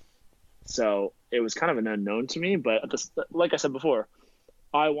things. So it was kind of an unknown to me. But like I said before,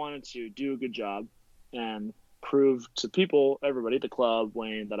 I wanted to do a good job and prove to people, everybody at the club,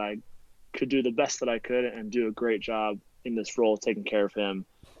 Wayne, that I could do the best that I could and do a great job in this role, taking care of him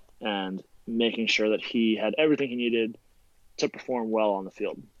and making sure that he had everything he needed to perform well on the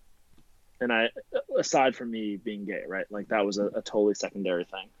field. And aside from me being gay, right? Like that was a totally secondary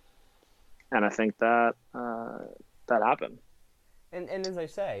thing. And I think that that happened. And as I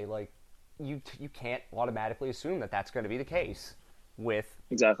say, like you can't automatically assume that that's going to be the case with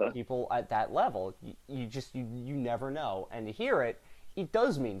exactly people at that level. You never know. And to hear it, it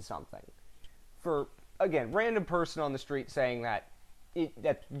does mean something. For, again, random person on the street saying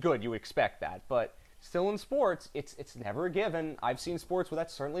that's good, you expect that. But still in sports, it's never a given. I've seen sports where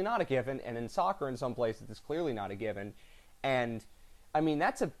that's certainly not a given, and in soccer in some places it's clearly not a given. And, I mean,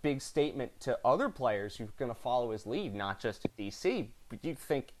 that's a big statement to other players who are going to follow his lead, not just at DC, but you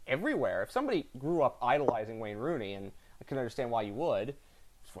think everywhere. If somebody grew up idolizing Wayne Rooney, and I can understand why you would,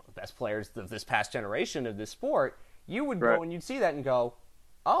 he's one of the best players of this past generation of this sport, you would go and you'd see that and go,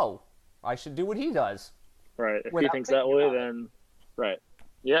 oh, I should do what he does. Right. If he thinks that way, then right.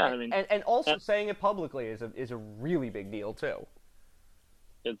 Yeah, I mean, and also saying it publicly is a really big deal too.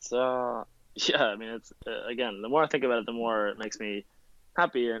 It's yeah, I mean, it's again, the more I think about it, the more it makes me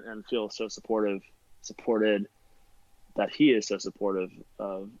happy and feel so supported that he is so supportive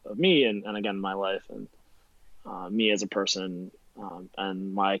of me and again my life and me as a person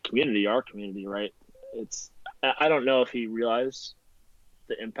and my community, our community, right? I don't know if he realized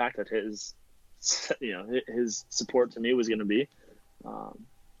the impact that his support to me was going to be,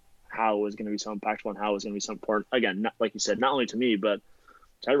 how it was going to be so impactful and how it was going to be so important. Again, not, like you said, not only to me, but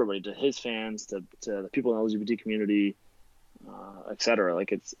to everybody, to his fans, to the people in the LGBT community, etc.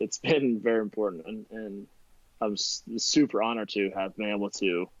 Like it's been very important, and I'm super honored to have been able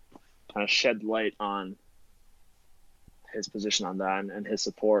to kind of shed light on his position on that and his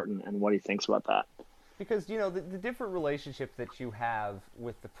support and what he thinks about that. Because, the different relationship that you have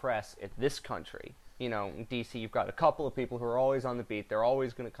with the press at this country, in D.C. you've got a couple of people who are always on the beat. They're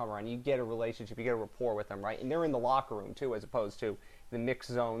always going to come around. You get a relationship. You get a rapport with them, right? And they're in the locker room, too, as opposed to the mixed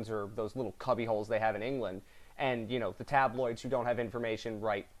zones or those little cubby holes they have in England. And, the tabloids who don't have information,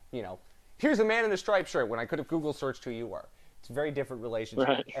 right, here's a man in a striped shirt when I could have Google searched who you were. It's a very different relationship.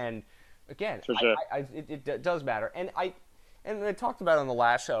 Right. And, again, for sure. It does matter. And I talked about it on the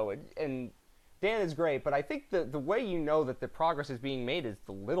last show, and Dan is great, but I think the way you know that the progress is being made is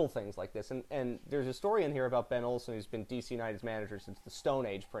the little things like this. And there's a story in here about Ben Olsen, who's been DC United's manager since the Stone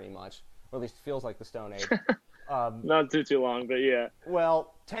Age, pretty much. Or at least it feels like the Stone Age. Not too long, but yeah.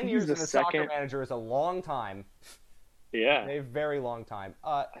 Well, 10 years as a soccer manager is a long time. Yeah. A very long time.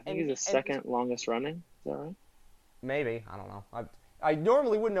 I think he's the second longest running. Is that right? Maybe. I don't know. I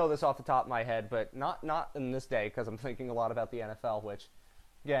normally would know this off the top of my head, but not in this day because I'm thinking a lot about the NFL, which,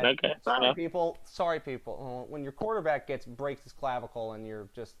 yeah, Okay. sorry people. When your quarterback breaks his clavicle and you're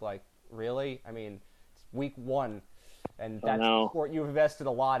just like, really? I mean, it's week 1, and that's the sport you've invested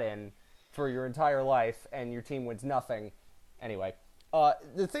a lot in for your entire life, and your team wins nothing. Anyway,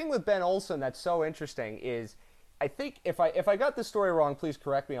 the thing with Ben Olsen that's so interesting is, I think if I got the story wrong, please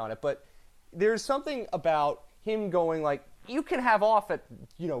correct me on it, but there's something about him going like, you can have off at,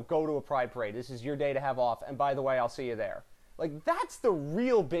 go to a pride parade. This is your day to have off, and by the way, I'll see you there. Like, that's the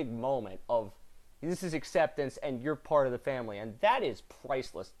real big moment of, this is acceptance, and you're part of the family, and that is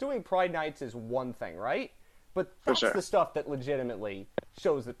priceless. Doing pride nights is one thing, right? But that's the stuff that legitimately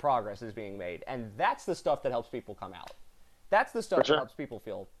shows that progress is being made, and that's the stuff that helps people come out. That's the stuff that helps people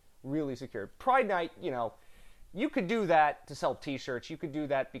feel really secure. Pride night, you could do that to sell T-shirts. You could do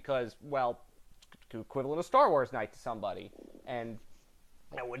that because, well, equivalent of Star Wars night to somebody, and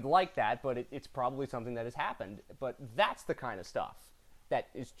I would like that, but it's probably something that has happened. But that's the kind of stuff that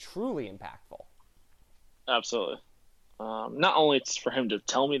is truly impactful. Absolutely. Not only it's for him to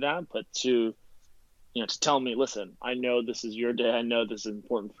tell me that, but to tell me, listen, I know this is your day. I know this is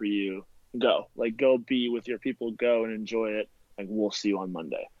important for you. Go be with your people. Go and enjoy it. Like, we'll see you on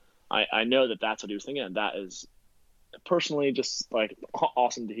Monday. I know that's what he was thinking, and that is personally just like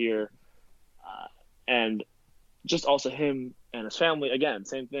awesome to hear. And just also him and his family, again,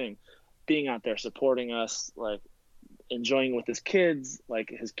 same thing, being out there supporting us, like enjoying with his kids. Like,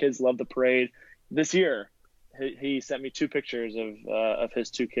 his kids love the parade. This year, he sent me 2 pictures of his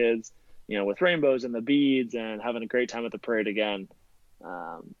 2 kids, with rainbows and the beads and having a great time at the parade again.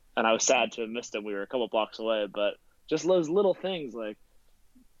 And I was sad to have missed them. We were a couple blocks away, but just those little things, like,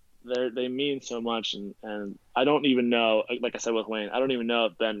 they mean so much. And I don't even know, like I said with Wayne, I don't even know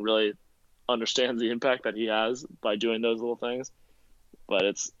if Ben really understands the impact that he has by doing those little things, but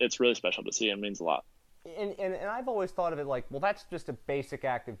it's really special to see. It means a lot. And I've always thought of it like, well, that's just a basic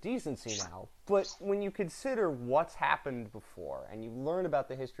act of decency now. But when you consider what's happened before and you learn about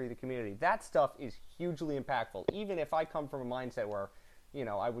the history of the community, that stuff is hugely impactful. Even if I come from a mindset where,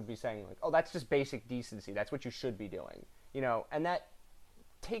 I would be saying like, oh, that's just basic decency. That's what you should be doing. And that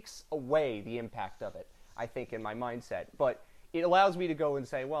takes away the impact of it, I think, in my mindset. But it allows me to go and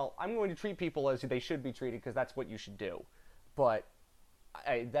say, well, I'm going to treat people as they should be treated because that's what you should do. But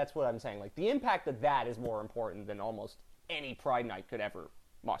that's what I'm saying. Like, the impact of that is more important than almost any Pride Night could ever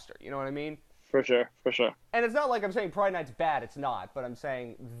muster. You know what I mean? For sure. And it's not like I'm saying Pride Night's bad. It's not. But I'm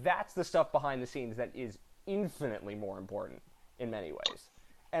saying that's the stuff behind the scenes that is infinitely more important in many ways.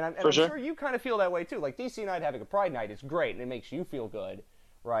 And I'm sure you kind of feel that way too. Like, DC United having a Pride Night is great, and it makes you feel good,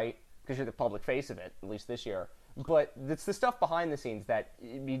 right? Because you're the public face of it, at least this year. But it's the stuff behind the scenes that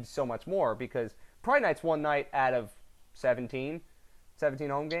it means so much more, because Pride Night's one night out of 17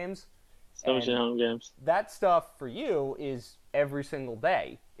 home games. 17 home games. That stuff for you is every single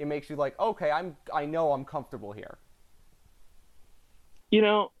day. It makes you like, okay, I know I'm comfortable here.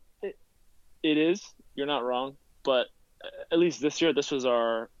 It is. You're not wrong. But at least this year, this was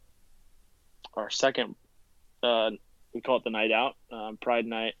our second, we call it the night out, Pride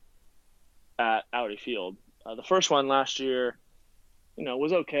Night at Audi Field. The first one last year,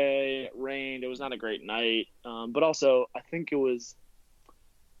 was okay. It rained. It was not a great night. But also, I think it was,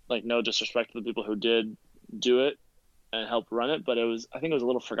 like, no disrespect to the people who did do it and help run it, but I think it was a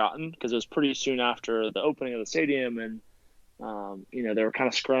little forgotten because it was pretty soon after the opening of the stadium, and they were kind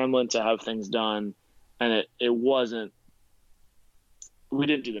of scrambling to have things done, and it wasn't. We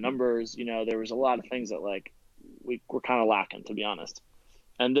didn't do the numbers. There was a lot of things that, like, we were kind of lacking, to be honest.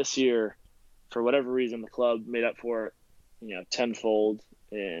 And this year, for whatever reason, the club made up for it, tenfold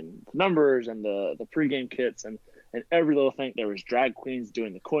in the numbers and the pregame kits and every little thing. There was drag queens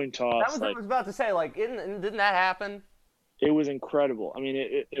doing the coin toss. That was what I was about to say. Like, didn't that happen? It was incredible. I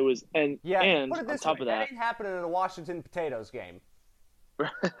mean, it was, and put it this on top way, of that ain't happening in a Washington Potatoes game.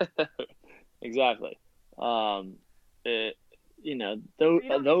 Exactly. Those drag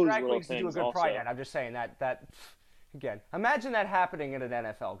little queens to do a things good also. Pride Night. I'm just saying that again. Imagine that happening in an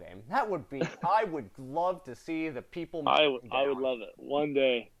NFL game. That would be. I would love to see the people. I would love it one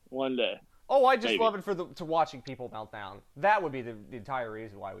day. Oh, I just Maybe. love it to watching people melt down. That would be the entire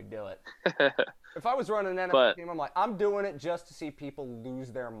reason why we do it. If I was running an NFL team, I'm like, I'm doing it just to see people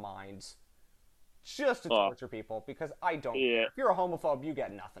lose their minds. Just to torture people, because I don't care. If you're a homophobe, you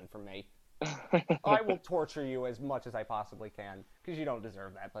get nothing from me. I will torture you as much as I possibly can, because you don't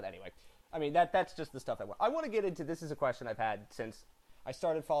deserve that. But anyway, I mean, that's just the stuff I want to get into. This is a question I've had since I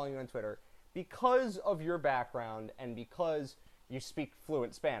started following you on Twitter. Because of your background and because you speak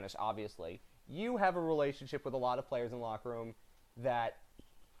fluent Spanish, obviously, you have a relationship with a lot of players in the locker room that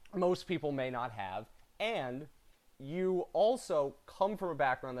most people may not have, and you also come from a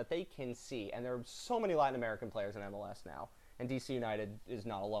background that they can see, and there are so many Latin American players in MLS now, and DC United is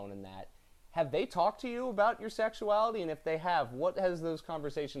not alone in that. Have they talked to you about your sexuality, and if they have, what has those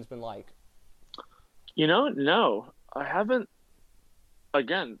conversations been like? No, I haven't.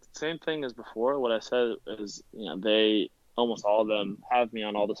 Again, same thing as before. What I said is, they almost all of them have me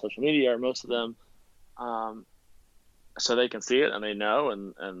on all the social media, or most of them, so they can see it and they know,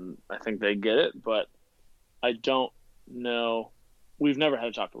 and I think they get it. But I don't know. We've never had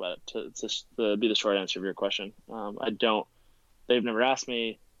to talk about it. To be the short answer of your question, I don't. They've never asked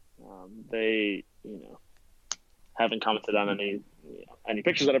me. They, haven't commented on any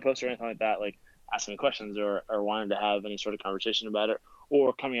pictures that I post or anything like that. Like asking me questions or wanting to have any sort of conversation about it,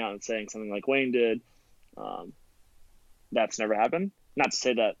 or coming out and saying something like Wayne did. That's never happened. Not to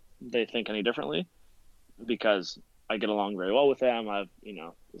say that they think any differently, because I get along very well with them. I've,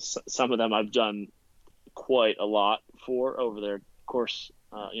 some of them I've done quite a lot for over their course,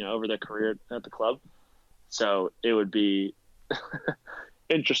 over their career at the club. So it would be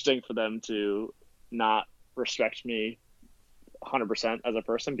interesting for them to not respect me 100% as a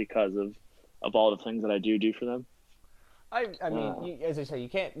person because of all the things that I do for them. I mean, as I say, you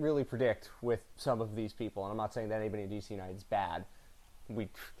can't really predict with some of these people, and I'm not saying that anybody in DC United is bad.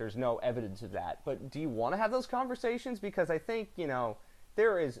 There's no evidence of that. But do you want to have those conversations? Because I think,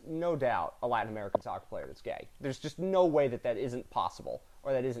 there is no doubt a Latin American soccer player that's gay. There's just no way that isn't possible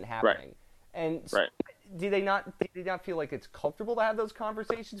or that isn't happening. Right. And right. Do they not feel like it's comfortable to have those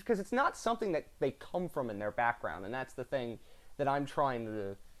conversations? Because it's not something that they come from in their background, and that's the thing that I'm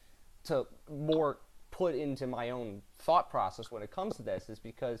trying to more put into my own thought process when it comes to this, is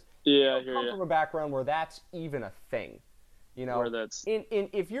because I come from a background where that's even a thing.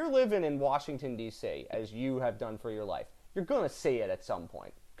 If you're living in Washington, D.C., as you have done for your life, you're going to see it at some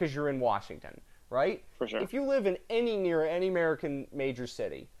point because you're in Washington, right? For sure. If you live in near any American major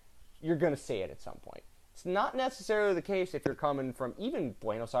city, you're going to see it at some point. It's not necessarily the case if you're coming from even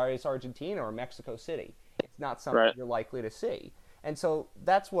Buenos Aires, Argentina, or Mexico City. It's not something you're likely to see. And so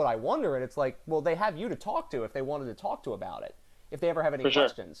that's what I wonder, and it's like, well, they have you to talk to if they wanted to talk to about it, if they ever have any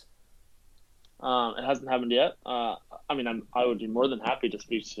questions. It hasn't happened yet. I would be more than happy to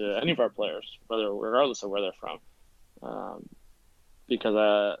speak to any of our players, regardless of where they're from,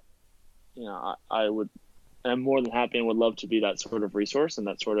 because I'm more than happy and would love to be that sort of resource and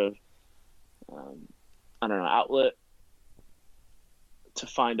that sort of outlet to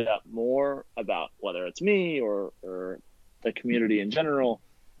find out more about whether it's me or the community in general,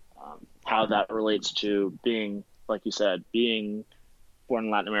 how that relates to being, like you said, being born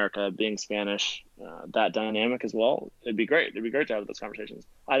in Latin America, being Spanish, that dynamic as well. It'd be great. It'd be great to have those conversations.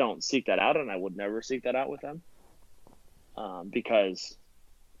 I don't seek that out, and I would never seek that out with them, because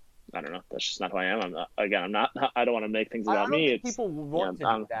I don't know. That's just not who I am. I don't want to make things about me. People want to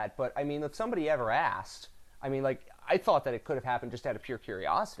do that, but I mean, if somebody ever asked, I thought that it could have happened just out of pure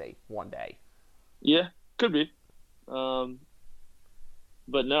curiosity one day. Yeah, could be.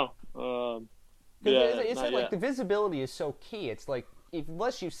 But no. It's like the visibility is so key. It's like,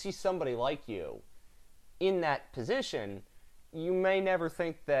 unless you see somebody like you in that position, you may never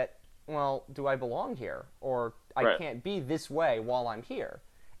think that, well, do I belong here? Or I can't be this way while I'm here.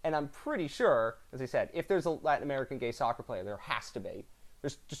 And I'm pretty sure, as I said, if there's a Latin American gay soccer player, there has to be.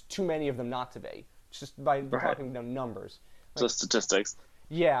 There's just too many of them not to be. Just by talking numbers. So statistics.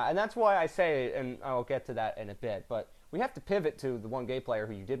 Yeah, and that's why I say, and I'll get to that in a bit, but we have to pivot to the one gay player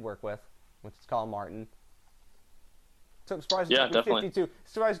who you did work with, which is Colin Martin. Surprised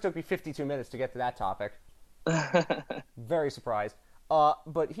it took me 52 minutes to get to that topic. Very surprised.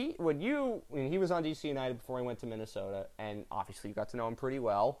 But he was on DC United before he went to Minnesota, and obviously you got to know him pretty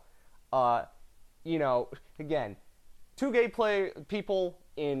well. Again, two gay people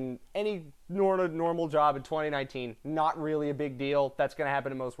in any normal job in 2019, not really a big deal. That's going to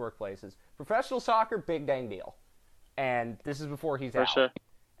happen in most workplaces. Professional soccer, big dang deal. And this is before he's out. Sure.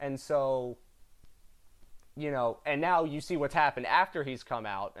 And so, and now you see what's happened after he's come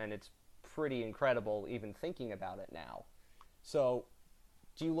out, and it's pretty incredible even thinking about it now. So,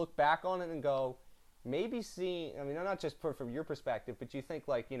 do you look back on it and go, maybe not just from your perspective, but you think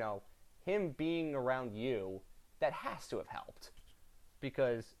him being around you, that has to have helped.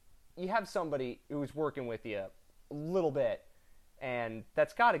 Because you have somebody who's working with you a little bit, and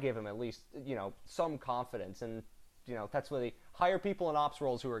that's got to give him at least, some confidence. And, that's where they hire people in ops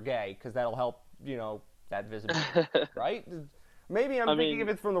roles who are gay, because that'll help, that visibility, right? Maybe I'm thinking of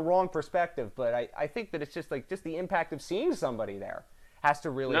it from the wrong perspective, but I think that it's just the impact of seeing somebody there has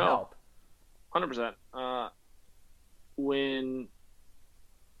to really help. 100%. When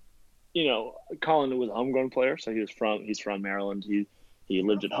Colin was a homegrown player, so he's from Maryland. He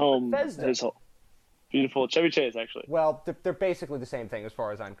lived at home. Bethesda. His whole beautiful Chevy Chase, actually. Well, they're basically the same thing as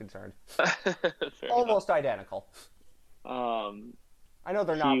far as I'm concerned. Almost identical. I know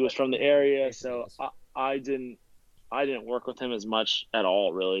they're not. He was from the area, so I didn't work with him as much at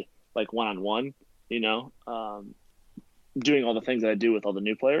all, really, like one-on-one, doing all the things that I do with all the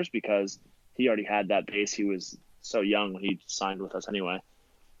new players, because he already had that base. He was so young when he signed with us anyway.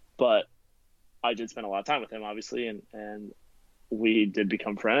 But I did spend a lot of time with him, obviously, and we did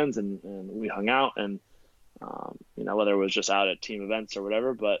become friends, and we hung out, and whether it was just out at team events or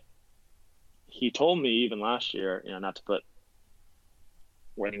whatever. But he told me even last year, not to put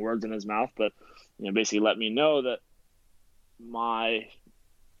any words in his mouth, but basically let me know that my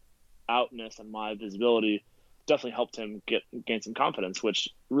outness and my visibility definitely helped him gain some confidence, which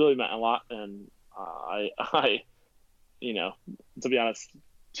really meant a lot. And I to be honest,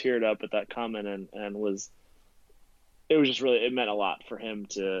 teared up at that comment, and it was just really, it meant a lot for him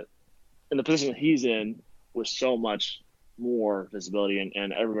to, in the position that he's in, with so much more visibility,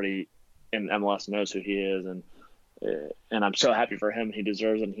 and everybody in MLS knows who he is, and I'm so happy for him. He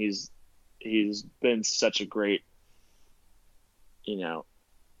deserves it. And he's been such a great,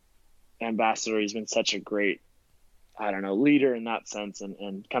 ambassador. He's been such a great, leader in that sense,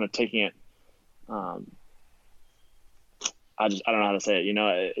 and kind of taking it. I don't know how to say it.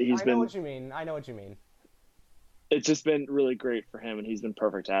 I know what you mean. It's just been really great for him, and he's been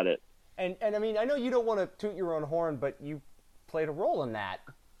perfect at it. And I mean, I know you don't want to toot your own horn, but you played a role in that,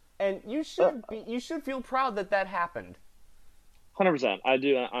 and you should feel proud that happened. 100%, I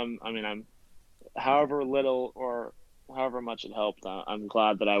do. I'm however little or however much it helped. I'm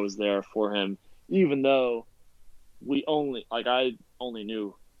glad that I was there for him, even though I only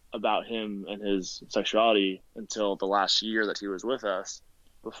knew about him and his sexuality until the last year that he was with us,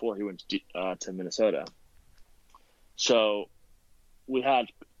 before he went to Minnesota. So we had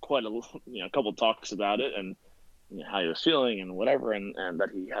quite a couple talks about it, and how he was feeling and whatever, and that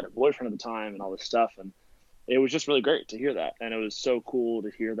he had a boyfriend at the time and all this stuff. And it was just really great to hear that. And it was so cool to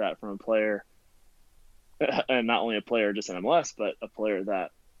hear that from a player, and not only a player just in MLS, but a player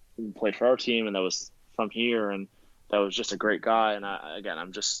that played for our team and that was from here, and that was just a great guy. And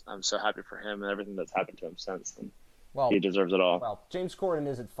I'm so happy for him and everything that's happened to him since. And he deserves it all. Well, James Corden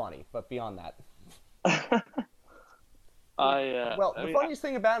isn't funny, but beyond that. The funniest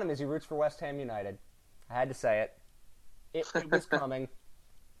thing about him is he roots for West Ham United. I had to say it. It was coming.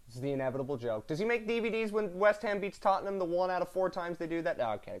 This is the inevitable joke. Does he make DVDs when West Ham beats Tottenham the 1 out of 4 times they do that?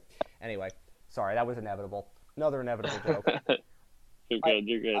 Oh, okay. Anyway, sorry, that was inevitable. Another inevitable joke.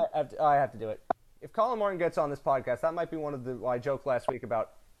 You're good. I have to do it. If Colin Martin gets on this podcast, that might be one of the. I joked last week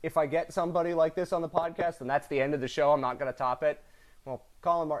about, if I get somebody like this on the podcast, then that's the end of the show. I'm not going to top it. Well,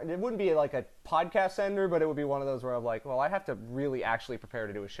 Colin Martin, it wouldn't be like a podcast ender, but it would be one of those where I'm like, well, I have to really actually prepare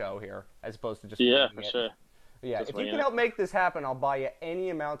to do a show here, as opposed to just for sure. Yeah, just if you can help make this happen, I'll buy you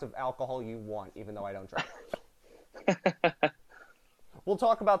any amount of alcohol you want, even though I don't drink. We'll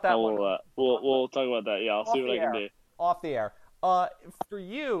talk about that one. We'll talk about that. Yeah, I'll see what I can do. Off the air. For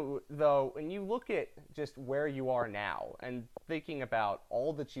you, though, when you look at just where you are now and thinking about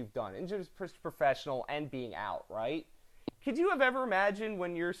all that you've done, and just professional and being out, right? Could you have ever imagined,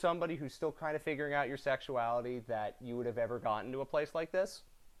 when you're somebody who's still kind of figuring out your sexuality, that you would have ever gotten to a place like this?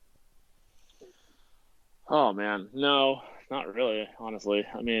 Oh man, no, not really, honestly.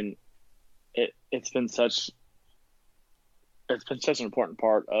 I mean, it's been such an important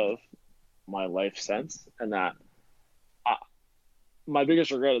part of my life since, and that my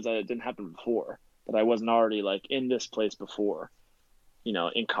biggest regret is that it didn't happen before, that I wasn't already like in this place before,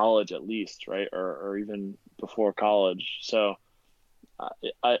 in college at least, right? Or even before college. So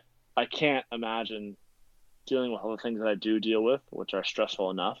I can't imagine dealing with all the things that I do deal with, which are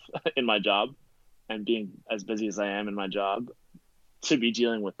stressful enough in my job, and being as busy as I am in my job, to be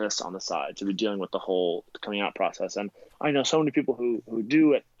dealing with this on the side, to be dealing with the whole coming out process. And I know so many people who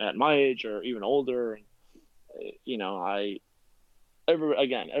do it at my age or even older. And,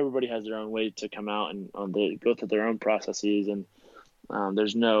 everybody has their own way to come out, and they go through their own processes. And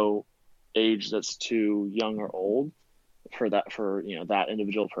there's no age that's too young or old for that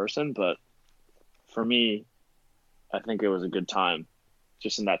individual person. But for me, I think it was a good time,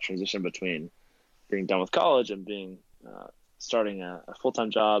 just in that transition between being done with college and being starting a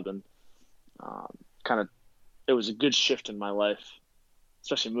full-time job, and it was a good shift in my life,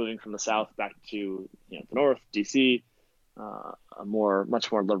 especially moving from the South back to the North, DC,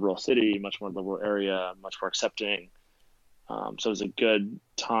 much more liberal city, much more liberal area, much more accepting. So it was a good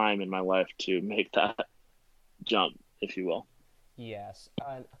time in my life to make that jump, if you will. Yes,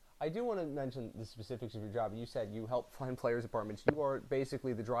 and I do want to mention the specifics of your job. You said you help find players' apartments. You are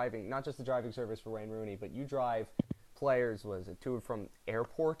basically the driving, not just the driving service for Wayne Rooney, but you drive players, was it, to and from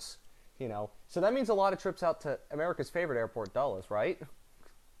airports? So that means a lot of trips out to America's favorite airport, Dulles, right?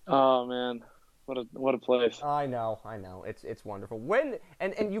 Oh man, what a place! I know. It's wonderful.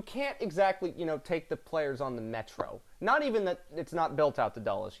 And you can't exactly, take the players on the metro. Not even that it's not built out to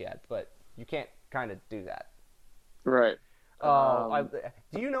Dulles yet, but you can't kind of do that. Right.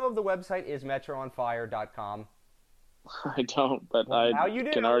 Do you know of the website ismetroonfire.com? I don't, but Well, now you do.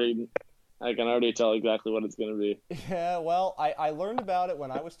 I can already tell exactly what it's going to be. Yeah, well, I learned about it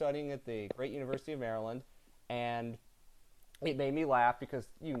when I was studying at the great University of Maryland, and it made me laugh because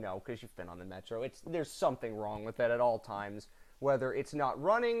you've been on the metro. There's something wrong with it at all times. Whether it's not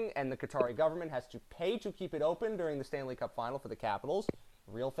running and the Qatari government has to pay to keep it open during the Stanley Cup final for the Capitals,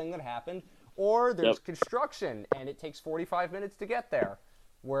 a real thing that happened, or there's construction and it takes 45 minutes to get there,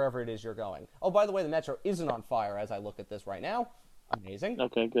 wherever it is you're going. Oh, by the way, the metro isn't on fire as I look at this right now. Amazing.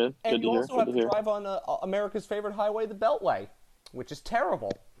 Okay, good. And good you to also hear. have to drive on America's favorite highway, the Beltway, which is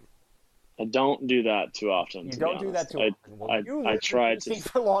terrible. I don't do that too often. You don't do that too often. Well, I try to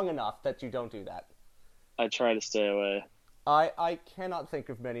for long enough that you don't do that. I try to stay away. I cannot think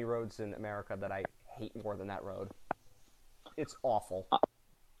of many roads in America that I hate more than that road. It's awful.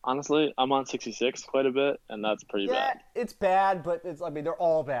 Honestly, I'm on 66 quite a bit, and that's pretty bad. Yeah, it's bad, but they're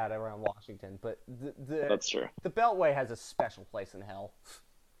all bad around Washington. But that's true. The Beltway has a special place in hell.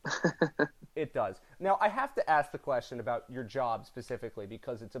 It does. Now, I have to ask the question about your job specifically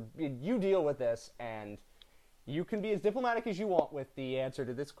because you deal with this, and you can be as diplomatic as you want with the answer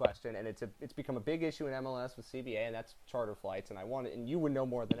to this question, and it's become a big issue in MLS with CBA, and that's charter flights. And you would know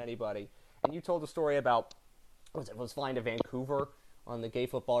more than anybody. And you told a story about was flying to Vancouver on the Gay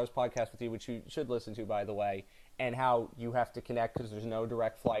Footballers podcast with you, which you should listen to, by the way, and how you have to connect because there's no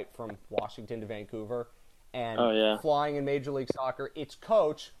direct flight from Washington to Vancouver. And flying in Major League Soccer, it's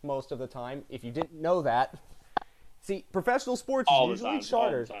coach most of the time. If you didn't know that, see, professional sports is usually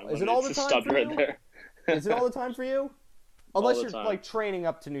charters. Is it all the time for you? Is it all the time for you? Unless you're like training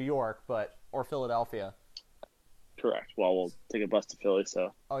up to New York, or Philadelphia. Correct. Well, we'll take a bus to Philly,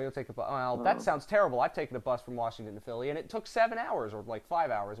 so. Oh, you'll take a bus. Well, that sounds terrible. I've taken a bus from Washington to Philly, and it took 7 hours or like 5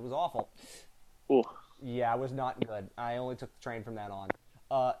 hours. It was awful. Ooh. Yeah, it was not good. I only took the train from that on.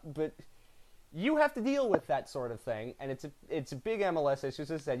 But you have to deal with that sort of thing, and it's a big MLS issue.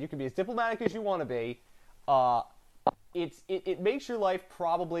 As I said, you can be as diplomatic as you want to be. It makes your life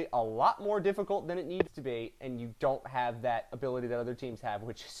probably a lot more difficult than it needs to be, and you don't have that ability that other teams have,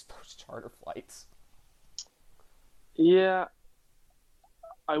 which is those charter flights. Yeah,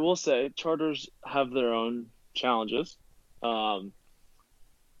 I will say charters have their own challenges,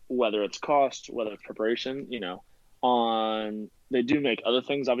 whether it's cost, whether it's preparation. They do make other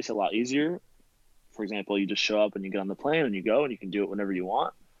things obviously a lot easier. For example, you just show up and you get on the plane and you go and you can do it whenever you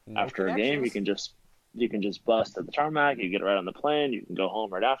want. After a game, you can just bust at the tarmac. You get right on the plane. You can go home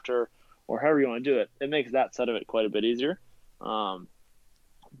right after, or however you want to do it. It makes that side of it quite a bit easier.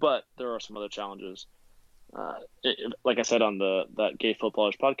 But there are some other challenges. Like I said on that Gay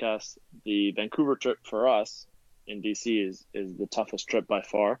Footballers podcast, the Vancouver trip for us in DC is the toughest trip by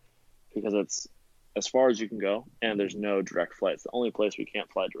far because it's as far as you can go and there's no direct flight. It's the only place we can't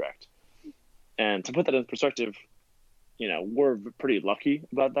fly direct. And to put that in perspective, we're pretty lucky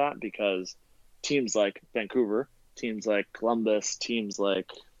about that because teams like Vancouver, teams like Columbus, teams like,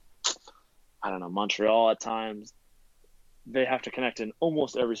 Montreal at times, they have to connect in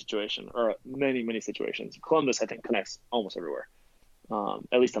almost every situation, or many, many situations. Columbus, I think, connects almost everywhere,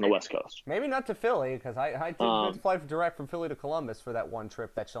 at least on the West Coast. Maybe not to Philly, because I did fly direct from Philly to Columbus for that one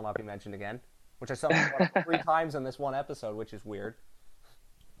trip that shall not be mentioned again, which I saw 3 times in this one episode, which is weird.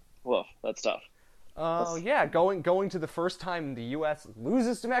 Well, that's tough. Yeah, going to the first time the U.S.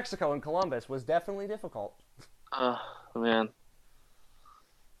 loses to Mexico in Columbus was definitely difficult. Man.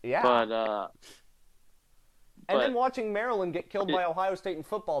 Yeah. But then watching Maryland get killed by Ohio State in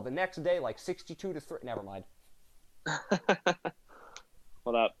football the next day, like 62-3. Never mind.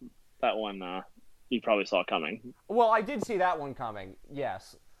 Well, that one you probably saw coming. Well, I did see that one coming.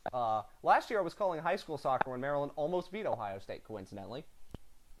 Yes. Last year I was calling high school soccer when Maryland almost beat Ohio State. Coincidentally.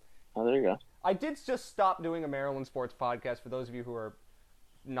 Oh, there you go. I did just stop doing a Maryland sports podcast for those of you who are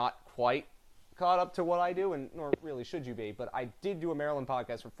not quite caught up to what I do, or really should you be, but I did do a Maryland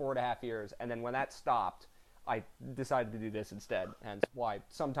podcast for 4.5 years, and then when that stopped, I decided to do this instead, hence why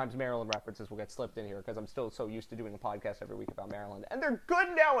sometimes Maryland references will get slipped in here because I'm still so used to doing a podcast every week about Maryland. And they're good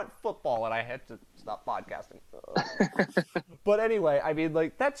now at football, and I had to stop podcasting. But anyway, I mean,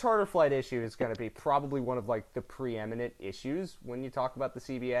 like, that charter flight issue is going to be probably one of, like, the preeminent issues when you talk about the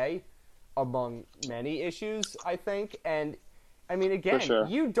CBA among many issues, I think. And, I mean, again, sure.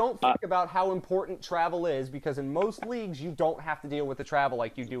 You don't think about how important travel is because in most leagues you don't have to deal with the travel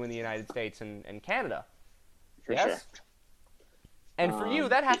like you do in the United States and Canada. For yes? sure. And for you,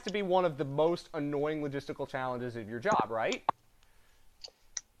 that has to be one of the most annoying logistical challenges of your job, right?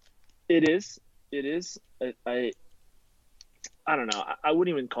 It is. I don't know. I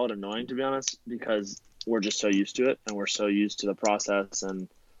wouldn't even call it annoying, to be honest, because we're just so used to it and we're so used to the process, and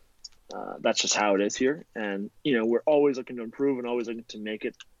that's just how it is here. And, you know, we're always looking to improve and always looking to make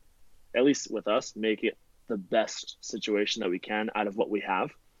it, at least with us, make it the best situation that we can out of what we have.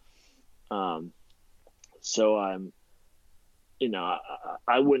 So I'm, you know,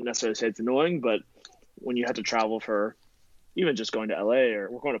 I wouldn't necessarily say it's annoying, but when you have to travel for even just going to LA, or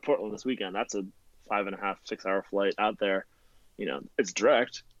we're going to Portland this weekend, that's a 5.5, 6 hour flight out there. You know, it's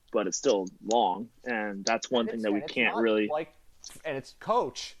direct, but it's still long. And that's one thing that we can't really, and it's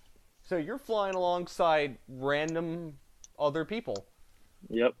coach. So you're flying alongside random other people.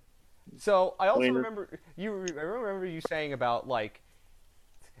 Yep. So I also remember you saying about, like,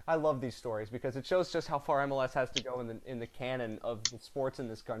 I love these stories because it shows just how far MLS has to go in the canon of the sports in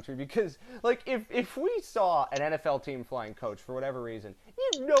this country. Because, like, if we saw an NFL team flying coach for whatever reason,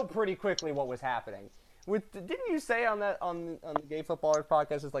 you'd know pretty quickly what was happening. Didn't you say on the Gay Footballers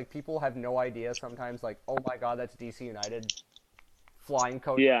podcast, is like people have no idea sometimes, like, oh my God, that's DC United flying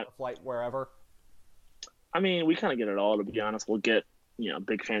coach on a flight wherever? I mean, we kind of get it all, to be honest. We'll get, you know,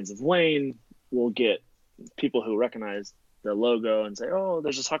 big fans of Wayne. We'll get people who recognize the logo and say, oh,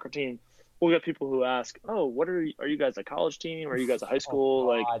 there's a soccer team. We'll get people who ask, oh, what are you guys, a college team? Are you guys a high school?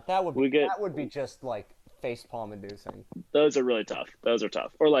 Like, that would be just like facepalm inducing. Those are really tough. Those are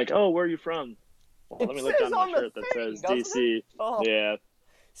tough. Or like, oh, where are you from? Well, let me look down my shirt that says DC. Oh. Yeah.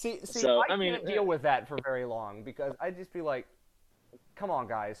 See, so, I can't deal with that for very long because I'd just be like, come on,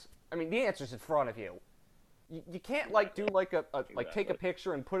 guys. I mean, the answer's in front of you. You can't, like, do like take a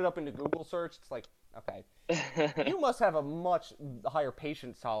picture and put it up into Google search. It's like, okay, you must have a much higher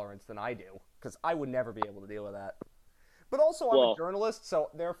patience tolerance than I do, because I would never be able to deal with that. But also, I'm a journalist, so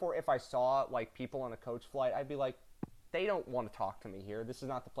therefore, if I saw, like, people on a coach flight, I'd be like, they don't want to talk to me here. This is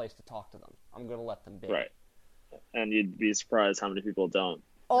not the place to talk to them. I'm going to let them be. Right. And you'd be surprised how many people don't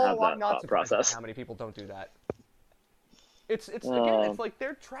have that I'm not thought surprised process. How many people don't do that. It's again, it's like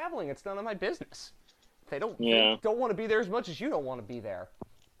they're traveling. It's none of my business. They don't want to be there as much as you don't want to be there.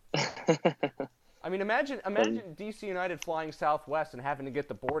 I mean, imagine DC United flying Southwest and having to get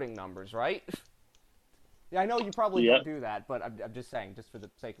the boarding numbers, right? Yeah, I know you probably don't do that, but I'm just saying, just for the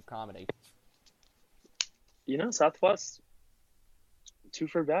sake of comedy. You know, Southwest, 2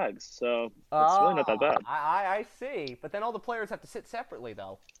 for bags, so it's really not that bad. I see, but then all the players have to sit separately,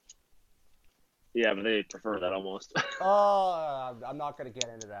 though. Yeah, but they prefer that almost. I'm not going to get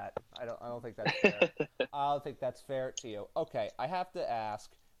into that. I don't think that's fair. I don't think that's fair to you. Okay, I have to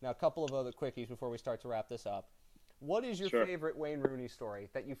ask now a couple of other quickies before we start to wrap this up. What is your favorite Wayne Rooney story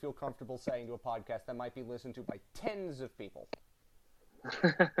that you feel comfortable saying to a podcast that might be listened to by tens of people?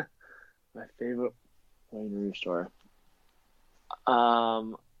 My favorite Wayne Rooney story.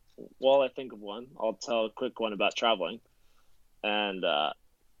 While I think of one, I'll tell a quick one about traveling. And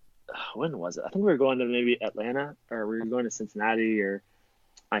when was it? I think we were going to maybe Atlanta, or we were going to Cincinnati, or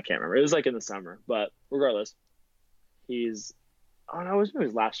I can't remember. It was like in the summer, but regardless, maybe it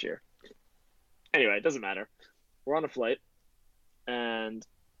was last year. Anyway, it doesn't matter. We're on a flight, and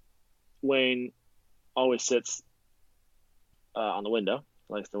Wayne always sits on the window,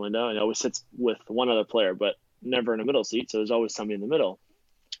 likes the window, and always sits with one other player, but never in a middle seat, so there's always somebody in the middle.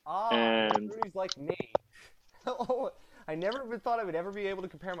 And Rooney's like me. I never even thought I would ever be able to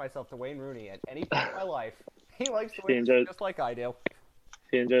compare myself to Wayne Rooney at any point in my life. He likes the window just like I do.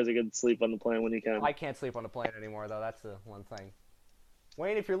 He enjoys a good sleep on the plane when he can. I can't sleep on a plane anymore, though. That's the one thing.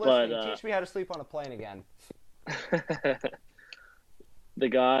 Wayne, if you're listening, teach me how to sleep on a plane again. The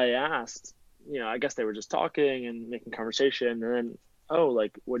guy asked, I guess they were just talking and making conversation, and then,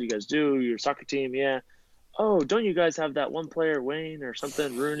 what do you guys do? Your soccer team? Yeah. Oh, don't you guys have that one player, Wayne, or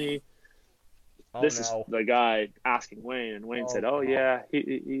something, Rooney? This is the guy asking Wayne, and Wayne said, yeah,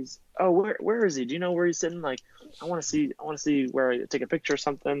 he's. Oh, where is he? Do you know where he's sitting? Like, I want to see where I take a picture or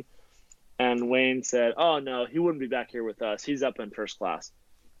something. And Wayne said, oh no, he wouldn't be back here with us. He's up in first class.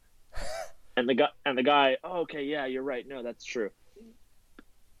 And the guy, oh, okay, yeah, you're right. No, that's true.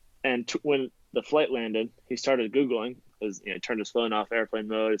 And when the flight landed, he started Googling. He turned his phone off airplane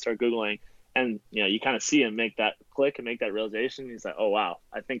mode. He started Googling, and you kind of see him make that click and make that realization. He's like, "Oh wow,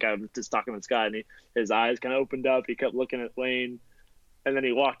 I think I'm just talking to this guy." And his eyes kind of opened up. He kept looking at Wayne, and then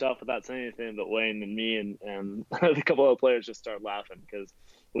he walked off without saying anything. But Wayne and me and a couple of players just started laughing because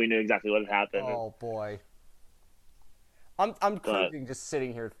we knew exactly what had happened. Oh boy, I'm cringing just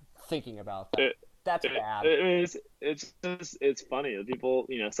sitting here thinking about that. That's bad. It's funny. People,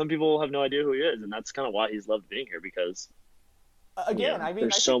 some people have no idea who he is, and that's kind of why he's loved being here because. Again, I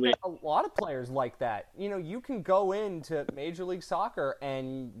think so many... a lot of players like that. You can go into Major League Soccer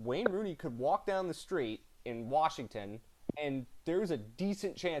and Wayne Rooney could walk down the street in Washington, and there's a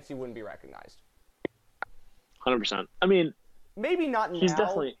decent chance he wouldn't be recognized. 100%. I mean, maybe not now. He's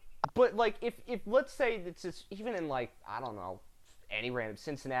definitely. But like, if let's say it's just even in like I don't know. Any random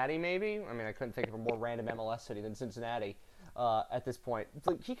Cincinnati, maybe. I mean, I couldn't think of a more random MLS city than Cincinnati at this point. It's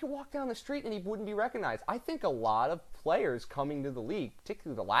like he could walk down the street and he wouldn't be recognized. I think a lot of players coming to the league,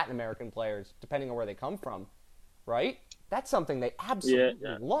 particularly the Latin American players, depending on where they come from, right? That's something they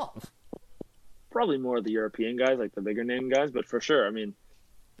absolutely love. Probably more of the European guys, like the bigger name guys, but for sure. I mean,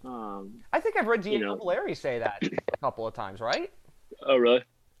 I think I've read Diego Valeri say that a couple of times, right? Oh, really?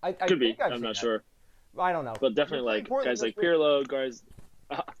 I could be. I'm not that. Sure. I don't know. But definitely like guys like Pirlo, guys.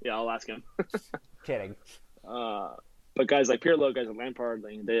 Yeah, I'll ask him. Kidding. But guys like Pirlo, guys like Lampard,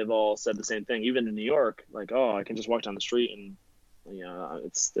 they have all said the same thing. Even in New York, like, oh, I can just walk down the street and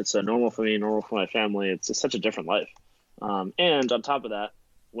it's a normal for me, normal for my family. It's just such a different life. And on top of that,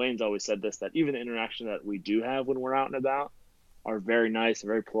 Wayne's always said this, that even the interaction that we do have when we're out and about are very nice,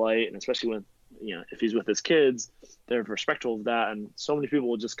 very polite, and especially when if he's with his kids, they're respectful of that. And so many people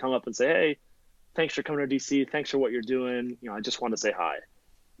will just come up and say, hey, thanks for coming to DC. Thanks for what you're doing. I just want to say hi.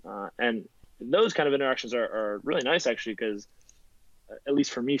 And those kind of interactions are really nice, actually, because at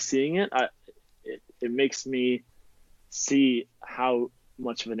least for me seeing it, it makes me see how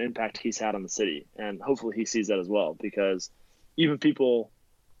much of an impact he's had on the city. And hopefully he sees that as well, because even people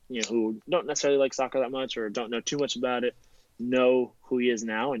who don't necessarily like soccer that much or don't know too much about it know who he is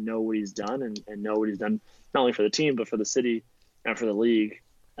now and know what he's done and know what he's done not only for the team but for the city and for the league.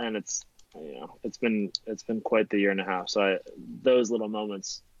 And it's been quite the year and a half. So those little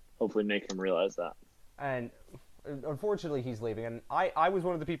moments hopefully make him realize that. And unfortunately, he's leaving. And I was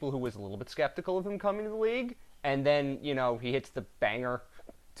one of the people who was a little bit skeptical of him coming to the league. And then he hits the banger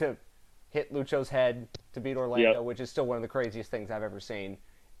to hit Lucho's head to beat Orlando, which is still one of the craziest things I've ever seen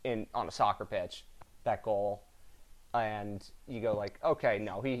on a soccer pitch. That goal, and you go like, okay,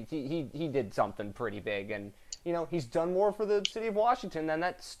 no, he did something pretty big, and. He's done more for the city of Washington than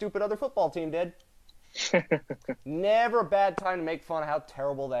that stupid other football team did. Never a bad time to make fun of how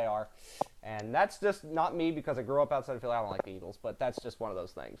terrible they are. And that's just not me because I grew up outside of Philly. I don't like the Eagles, but that's just one of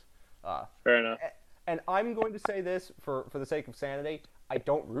those things. Fair enough. And I'm going to say this for the sake of sanity. I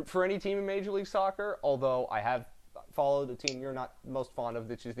don't root for any team in Major League Soccer, although I have followed a team you're not most fond of,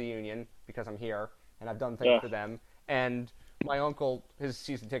 which is the Union, because I'm here, and I've done things for them. And my uncle, his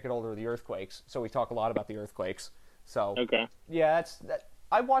season ticket holder of the Earthquakes, so we talk a lot about the Earthquakes. So, yeah,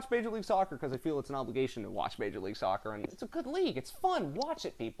 I watch Major League Soccer because I feel it's an obligation to watch Major League Soccer, and it's a good league. It's fun. Watch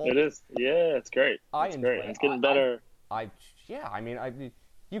it, people. It is. Yeah, it's great. It's great. It's getting better.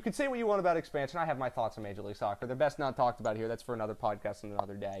 You could say what you want about expansion. I have my thoughts on Major League Soccer. They're best not talked about here. That's for another podcast and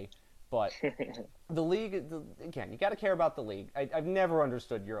another day. But the league, again, you got to care about the league. I've never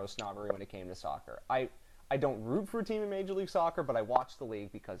understood Euro snobbery when it came to soccer. I don't root for a team in Major League Soccer, but I watch the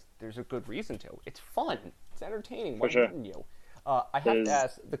league because there's a good reason to. It's fun. It's entertaining. Why wouldn't you? I have to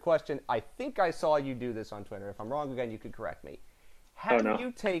ask the question. I think I saw you do this on Twitter. If I'm wrong again, you could correct me. Have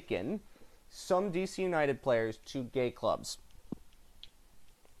you taken some DC United players to gay clubs?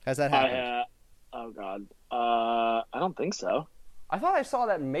 Has that happened? Oh, God. I don't think so. I thought I saw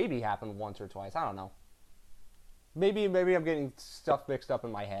that maybe happen once or twice. I don't know. Maybe I'm getting stuff mixed up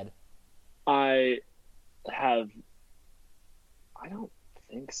in my head. I don't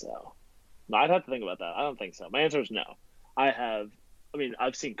think so. No, I'd have to think about that. I don't think so. My answer is no. I've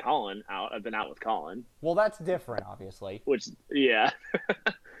seen Colin out. I've been out with Colin. Well, that's different, obviously. Which, yeah.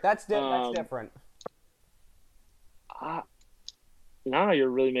 That's different. Now you're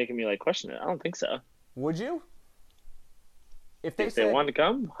really making me question it. I don't think so. Would you? If they wanted to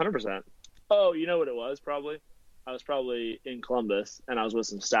come, 100%. Oh, you know what it was? Probably. I was probably in Columbus, and I was with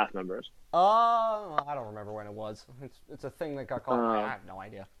some staff members. I don't remember when it was. It's a thing that got called. I have no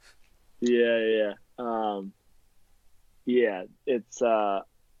idea. Yeah. It's that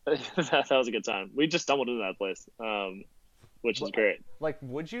was a good time. We just stumbled into that place, which is great.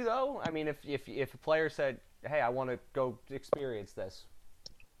 Would you though? I mean, if a player said, "Hey, I want to go experience this,"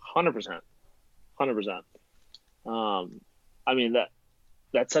 100%. 100%. I mean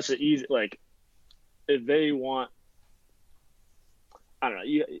that's such an easy, like, if they want, I don't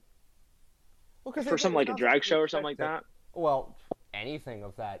know, Well, because for something like a drag show or something like that, well, anything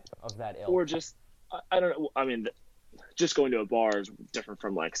of that ilk. or just I don't know. I mean, just going to a bar is different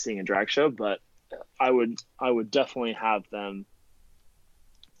from like seeing a drag show, but I would definitely have them.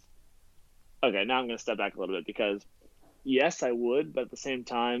 Okay, now I'm going to step back a little bit, because yes, I would, but at the same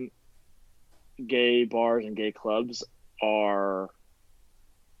time, gay bars and gay clubs are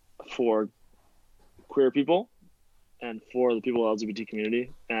for queer people and for the people of the LGBT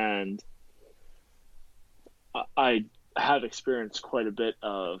community, and I have experienced quite a bit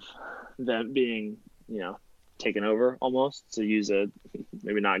of them being, taken over, almost, to use a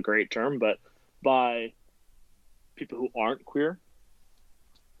maybe not a great term, but by people who aren't queer.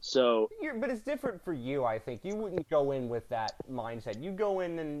 So, but it's different for you, I think. You wouldn't go in with that mindset. You go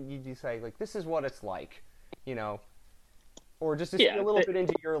in and you just say, like, this is what it's like, or just to see a little bit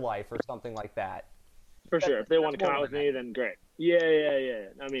into your life or something like that. For sure. If they want to come out with me, then great. Yeah.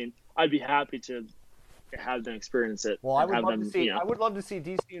 I mean, I'd be happy to have them experience it. Well, I would love to see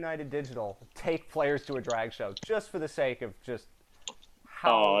DC United Digital take players to a drag show, just for the sake of just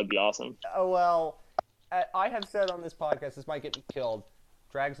how. Oh, that'd be awesome. Well, I have said on this podcast, this might get me killed,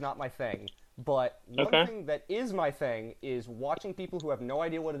 drag's not my thing. But one thing that is my thing is watching people who have no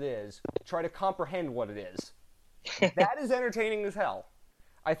idea what it is try to comprehend what it is. That is entertaining as hell.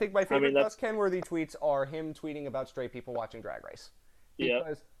 I think my favorite Gus Kenworthy tweets are him tweeting about straight people watching Drag Race.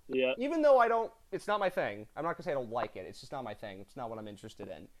 Because even though it's not my thing, I'm not going to say I don't like it, it's just not my thing, it's not what I'm interested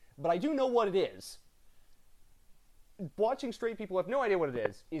in. But I do know what it is. Watching straight people who have no idea what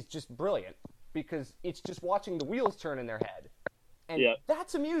it is just brilliant. Because it's just watching the wheels turn in their head. And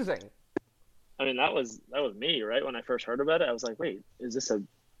that's amusing. I mean, that was me, right? When I first heard about it, I was like, wait, is this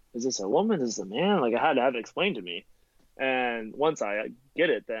a woman? Is this a man? Like, I had to have it explained to me. And once I get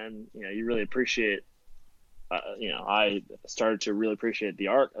it, then, you really appreciate, I started to really appreciate the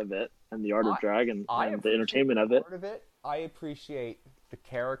art of it and the art of drag and the entertainment of it. I appreciate the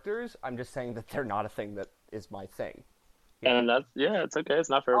characters. I'm just saying that they're not a thing that is my thing. And it's okay. It's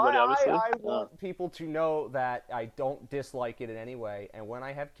not for everybody, obviously. I want people to know that I don't dislike it in any way. And when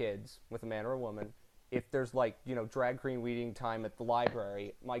I have kids, with a man or a woman, if there's drag queen reading time at the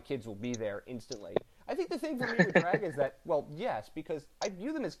library, my kids will be there instantly. I think the thing for me with drag is that, well, yes, because I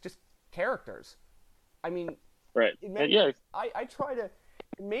view them as just characters. I mean, right? I try to.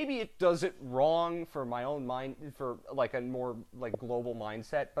 Maybe it does it wrong for my own mind, for like a more like global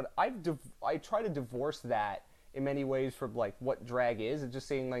mindset. But I try to divorce that in many ways from like what drag is, and just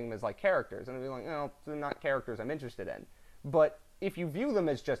seeing them as like characters, and I'd be like, no, they're not characters I'm interested in. But if you view them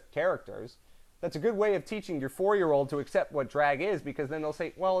as just characters, that's a good way of teaching your 4-year-old to accept what drag is, because then they'll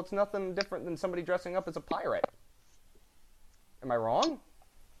say, well, it's nothing different than somebody dressing up as a pirate. Am I wrong?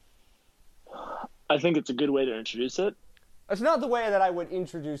 I think it's a good way to introduce it. It's not the way that I would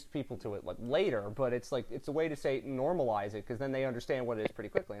introduce people to it like later, but it's a way to say normalize it, because then they understand what it is pretty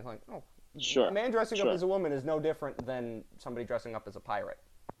quickly. It's like, oh, sure. A man dressing up as a woman is no different than somebody dressing up as a pirate.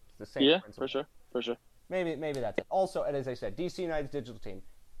 It's the same principle. For sure. Maybe that's it. Also, and as I said, DC United's digital team.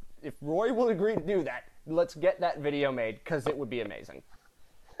 If Rory will agree to do that, let's get that video made, because it would be amazing.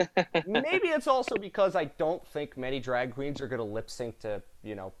 Maybe it's also because I don't think many drag queens are going to lip sync to,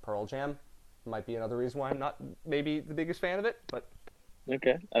 Pearl Jam. Might be another reason why I'm not maybe the biggest fan of it, but...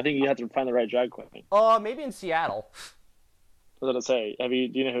 Okay. I think you have to find the right drag queen. Maybe in Seattle. What was I say? Do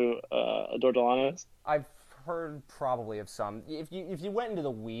you know who Adore Delano is? I've heard probably of some. If you went into the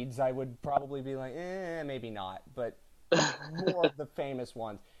weeds, I would probably be like, maybe not, but more of the famous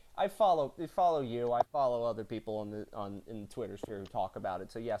ones. I follow you. I follow other people in the Twitter sphere who talk about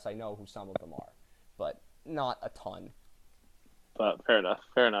it. So yes, I know who some of them are, but not a ton. But fair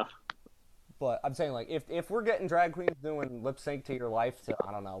enough. But I'm saying, like, if we're getting drag queens doing lip sync to your life to,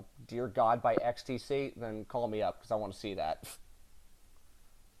 I don't know, Dear God by XTC, then call me up, because I want to see that.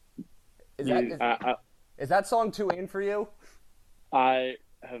 Is that song too in for you? I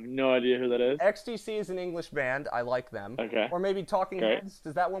have no idea who that is. XTC is an English band. I like them. Okay. Or maybe Talking Heads.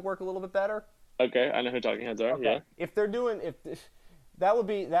 Does that one work a little bit better? Okay, I know who Talking Heads are. Okay. Yeah. If they're doing that would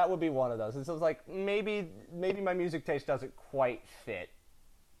be one of those. And so it's like maybe my music taste doesn't quite fit.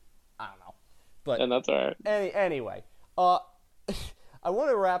 I don't know. And that's all right. Anyway, I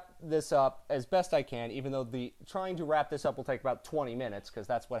want to wrap this up as best I can, even though trying to wrap this up will take about 20 minutes, because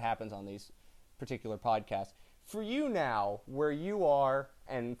that's what happens on these particular podcasts. For you now, where you are,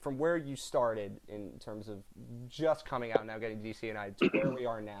 and from where you started in terms of just coming out now, getting DC United to where we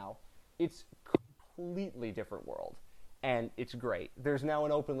are now, it's a completely different world. and it's great. There's now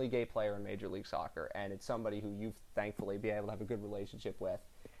an openly gay player in Major League Soccer, and it's somebody who you've thankfully been able to have a good relationship with.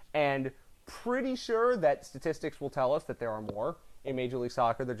 And pretty sure that statistics will tell us that there are more in Major League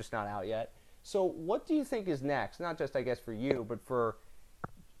Soccer. They're just not out yet. So what do you think is next? Not just, I guess, for you, but for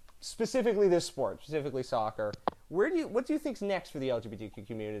specifically this sport, specifically soccer. What do you think's next for the LGBTQ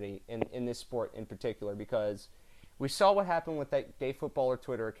community in this sport in particular? Because we saw what happened with that gay footballer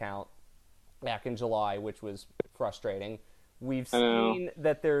Twitter account back in July, which was frustrating. We've seen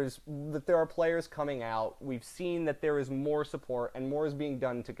that there are players coming out. We've seen that there is more support and more is being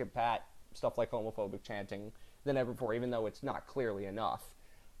done to combat stuff like homophobic chanting than ever before, even though it's not clearly enough.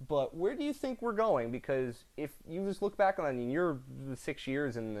 But where do you think we're going? Because if you just look back on it, I mean, you're 6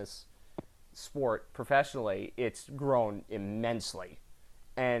 years in this sport professionally, it's grown immensely.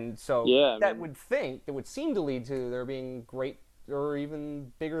 And so it would seem to lead to there being great or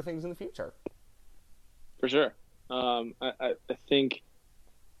even bigger things in the future. For sure. I think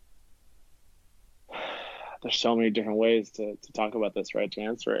there's so many different ways to talk about this, right? To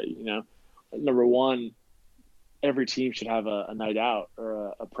answer it, number one, every team should have a night out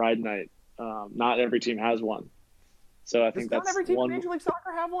or a pride night. Not every team has one. So I think that's not every team one. in Major League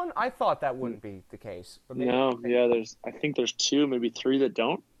Soccer have one? I thought that wouldn't be the case. But I think there's 2, maybe 3 that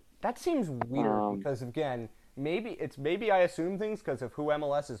don't. That seems weird because, again, maybe I assume things because of who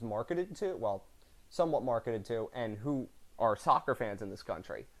MLS is marketed to, well, somewhat marketed to, and who are soccer fans in this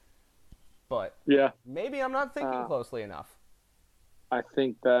country. But maybe I'm not thinking closely enough. I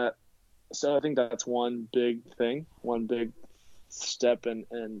think that's one big thing, one big step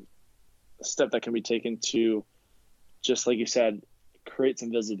and step that can be taken to, just like you said, create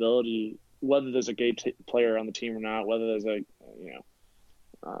some visibility, whether there's a gay player on the team or not, whether there's a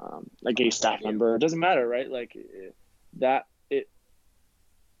gay staff member, it doesn't matter, right? Like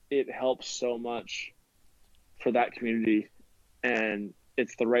it helps so much for that community, and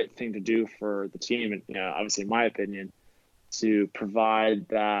it's the right thing to do for the team. And obviously, in my opinion, to provide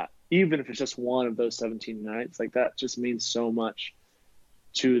that, even if it's just one of those 17 nights, like that just means so much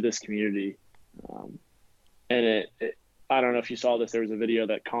to this community. And I don't know if you saw this. There was a video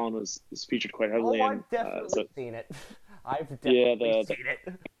that Colin was featured quite heavily in. I've definitely seen it. I've definitely seen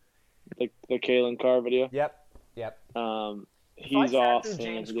it. The Kalen Carr video. Yep. He's awesome.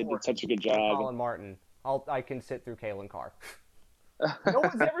 He did such a good job. Colin Martin. I can sit through Kalen Carr. No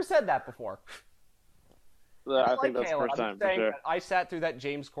one's ever said that before. I think that's the first time, for sure. I sat through that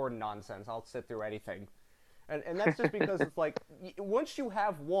James Corden nonsense. I'll sit through anything. And that's just because it's like, once you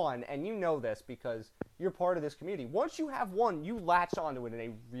have one, and you know this because you're part of this community, once you have one, you latch onto it in a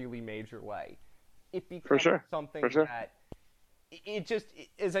really major way. It becomes something that, it just,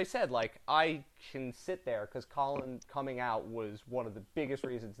 as I said, like, I can sit there because Colin coming out was one of the biggest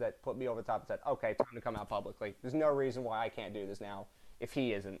reasons that put me over the top and said, okay, time to come out publicly. There's no reason why I can't do this now if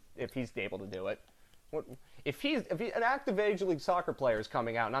he's able to do it. If an active Major League Soccer player is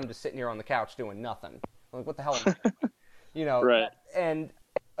coming out and I'm just sitting here on the couch doing nothing, like, what the hell am I doing? Right. And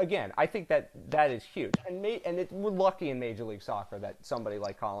again, I think that is huge. We're lucky in Major League Soccer that somebody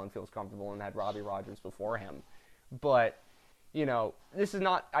like Colin feels comfortable and had Robbie Rogers before him. But, this is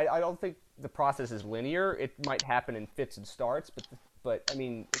not, I don't think the process is linear. It might happen in fits and starts, but I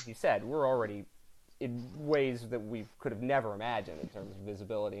mean, as you said, we're already in ways that we could have never imagined in terms of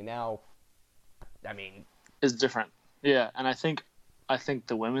visibility. Now, I mean, it's different. Yeah, and I think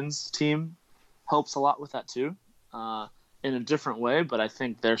the women's team helps a lot with that too, in a different way. But I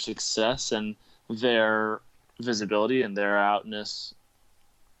think their success and their visibility and their outness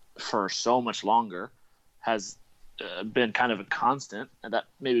for so much longer has been kind of a constant, and that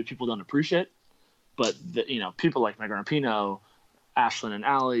maybe people don't appreciate. But people like Megan Rapinoe, Ashlyn and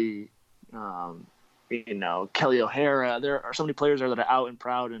Allie, Kelly O'Hara. There are so many players there that are out and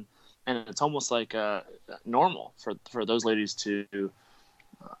proud, and it's almost like normal for those ladies to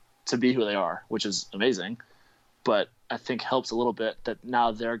be who they are, which is amazing. But I think helps a little bit that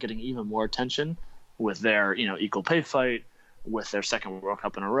now they're getting even more attention with their equal pay fight, with their second World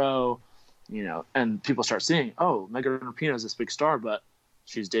Cup in a row, and people start seeing, oh, Megan Rapinoe is this big star, but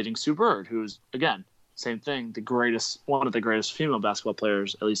she's dating Sue Bird, who's, again, same thing, one of the greatest female basketball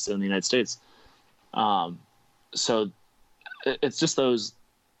players, at least in the United States. So it's just those,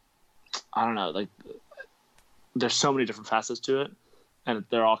 I don't know, like, there's so many different facets to it, and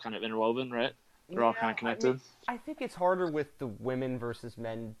they're all kind of interwoven, right? They're all kind of connected. I mean, I think it's harder with the women versus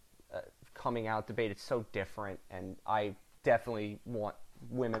men coming out debate. It's so different, and I definitely want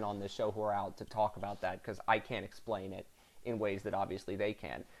women on this show who are out to talk about that because I can't explain it in ways that obviously they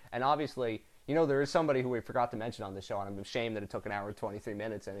can. And obviously, there is somebody who we forgot to mention on the show, and I'm ashamed that it took an hour and 23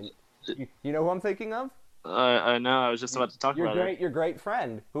 minutes. And you know who I'm thinking of? I know. I was just about to talk about her. Your great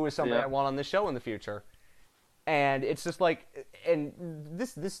friend, who is somebody Yeah. I want on the show in the future. And it's just like, and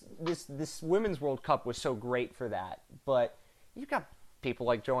this women's World Cup was so great for that. But you've got people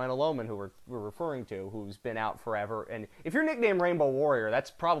like Joanna Lohman, who we're referring to, who's been out forever. And if you're nicknamed Rainbow Warrior, that's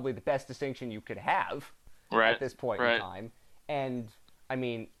probably the best distinction you could have Right. at this point in Right. time. And I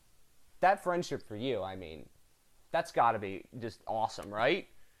mean, that friendship for you, I mean, that's got to be just awesome, right?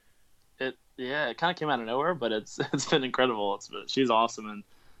 It kind of came out of nowhere, but it's been incredible. She's awesome, and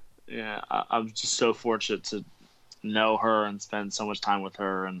yeah, I'm just so fortunate to know her and spend so much time with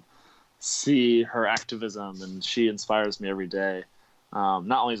her and see her activism, and she inspires me every day. Not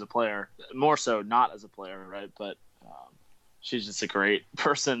only as a player, more so not as a player, right? But she's just a great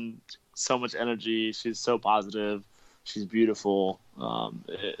person. So much energy. She's so positive. She's beautiful.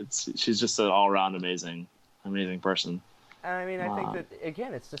 She's just an all around amazing person. And I mean, I think that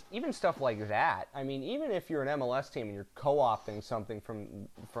again, it's just even stuff like that. I mean, even if you're an MLS team and you're co-opting something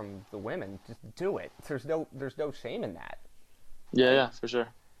from the women, just do it. There's no shame in that. Yeah, for sure,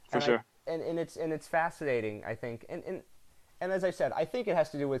 sure. And it's fascinating. I think, and as I said, I think it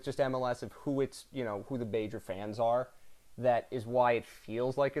has to do with just MLS of who who the major fans are. That is why it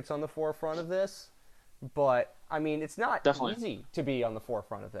feels like it's on the forefront of this. But I mean, it's not easy to be on the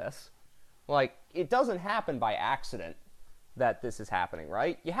forefront of this. Like, it doesn't happen by accident that this is happening,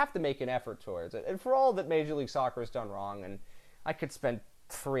 right? You have to make an effort towards it. And for all that Major League Soccer has done wrong, and I could spend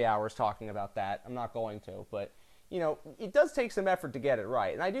 3 hours talking about that, I'm not going to, but, it does take some effort to get it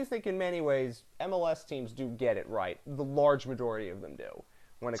right. And I do think in many ways, MLS teams do get it right. The large majority of them do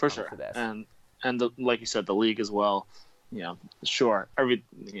when it comes to this. And like you said, the league as well. Sure.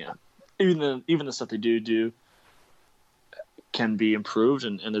 Even the stuff they do can be improved,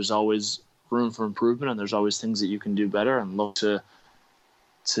 and there's always room for improvement, and there's always things that you can do better and look to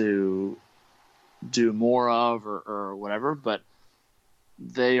do more of or whatever. But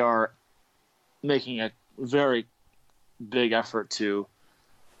they are making a very big effort to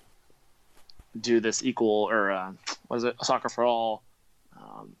do this equal or soccer for all.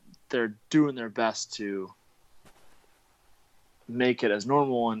 They're doing their best to make it as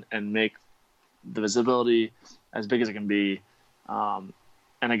normal and make the visibility as big as it can be. And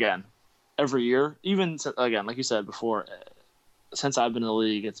again, every year, even again, like you said before, since I've been in the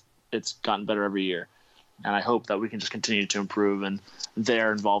league, it's gotten better every year, and I hope that we can just continue to improve, and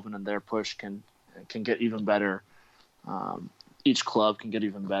their involvement and their push can get even better. Each club can get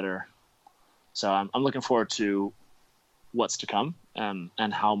even better. So I'm looking forward to what's to come,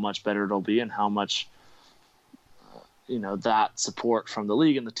 and how much better it'll be, and how much that support from the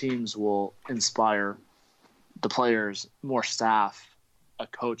league and the teams will inspire the players, more staff, a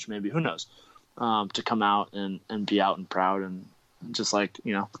coach, maybe, who knows, to come out and be out and proud, and just like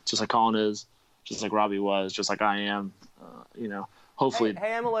Colin is, just like Robbie was, just like I am, hopefully.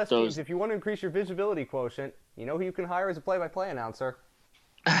 Hey, MLS teams, if you want to increase your visibility quotient, you know who you can hire as a play-by-play announcer.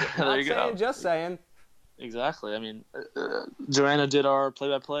 There you go. Just saying. Exactly. I mean, Joanna did our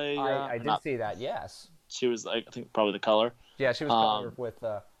play-by-play. I did see that. Yes. She was, I think, probably the color. Yeah, she was color with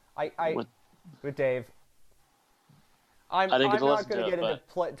Dave. I'm not going to get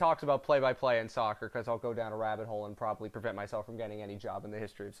into talks about play-by-play in soccer because I'll go down a rabbit hole and probably prevent myself from getting any job in the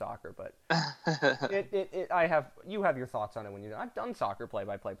history of soccer. But you have your thoughts on it when I've done soccer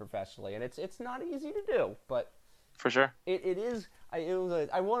play-by-play professionally, and it's not easy to do, but for sure it is.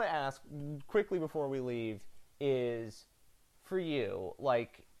 I want to ask quickly before we leave is for you,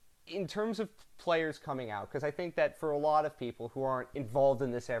 like, in terms of players coming out, because I think that for a lot of people who aren't involved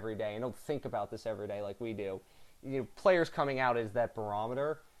in this every day and don't think about this every day like we do, players coming out is that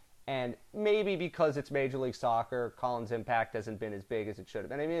barometer. And maybe because it's Major League Soccer, Colin's impact hasn't been as big as it should have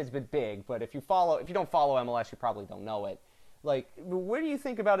been. I mean, it's been big, but if you don't follow MLS, you probably don't know it. Like, where do you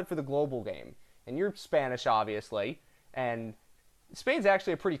think about it for the global game? And you're Spanish, obviously, and Spain's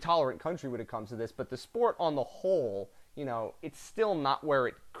actually a pretty tolerant country when it comes to this, but the sport on the whole, it's still not where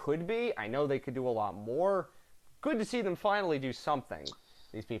it could be. I know they could do a lot more. Good to see them finally do something,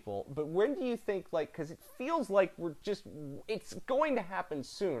 these people. But when do you think, because it feels like it's going to happen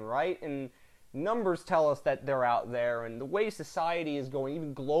soon, right? And numbers tell us that they're out there, and the way society is going,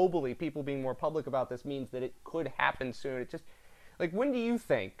 even globally, people being more public about this means that it could happen soon. It just, when do you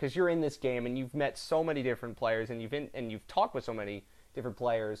think, because you're in this game and you've met so many different players and you've talked with so many different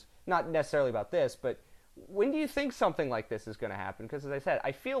players, not necessarily about this, but when do you think something like this is going to happen? Because as I said,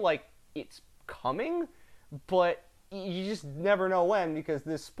 I feel like it's coming, but you just never know when, because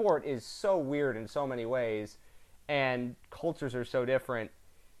this sport is so weird in so many ways and cultures are so different.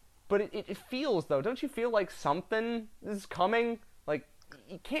 But it feels, though, don't you feel like something is coming? Like,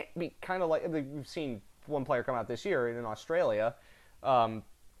 it can't be kind of like we've seen one player come out this year in Australia.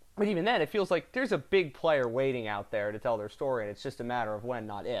 But even then, it feels like there's a big player waiting out there to tell their story, and it's just a matter of when,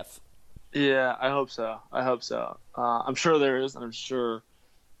 not if. Yeah, I hope so. I'm sure there is, and I'm sure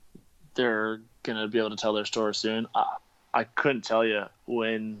they're gonna be able to tell their story soon. I couldn't tell you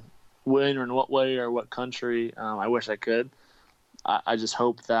when or in what way or what country. I wish I could. I just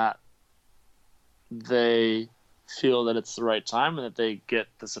hope that they feel that it's the right time and that they get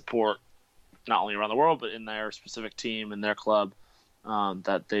the support not only around the world but in their specific team and their club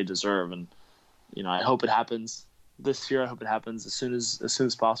that they deserve. And I hope it happens this year. I hope it happens as soon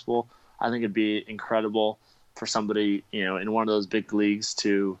as possible. I think it'd be incredible for somebody in one of those big leagues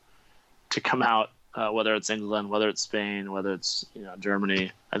to come out, whether it's England, whether it's Spain, whether it's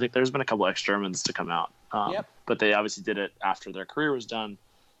Germany. I think there's been a couple ex-Germans to come out, but they obviously did it after their career was done.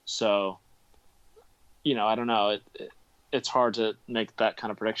 So, I don't know. It's hard to make that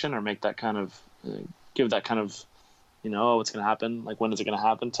kind of prediction or make that kind of give that kind of what's going to happen, like when is it going to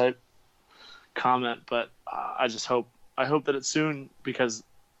happen type comment. But I hope that it's soon, because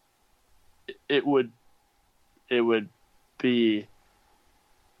it would be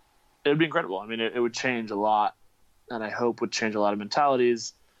incredible. I mean, it would change a lot, and I hope would change a lot of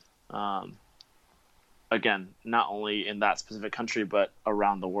mentalities. Again, not only in that specific country, but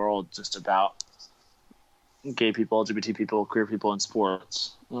around the world, just about gay people, LGBT people, queer people in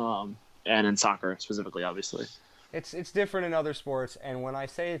sports, and in soccer specifically, obviously. It's different in other sports, and when I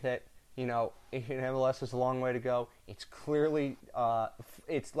say that, MLS has a long way to go, it's clearly,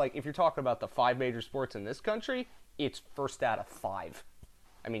 it's like if you're talking about the 5 major sports in this country, it's first out of 5.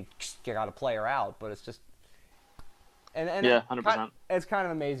 I mean, you got a player out, but it's just, and yeah, 100%. It's kind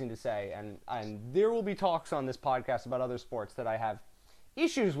of amazing to say, and there will be talks on this podcast about other sports that I have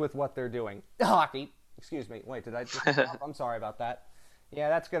issues with what they're doing. Hockey, excuse me. Wait, did I just? I'm sorry about that. Yeah,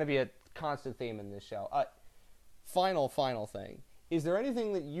 that's going to be a constant theme in this show. Final thing. Is there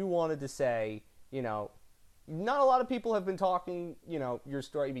anything that you wanted to say? Not a lot of people have been talking. Your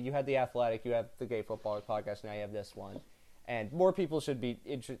story. I mean, you had The Athletic, you have the Gay Football Podcast, now you have this one. And more people should be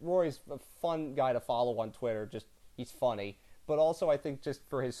interested. Rory's a fun guy to follow on Twitter. Just, he's funny. But also, I think just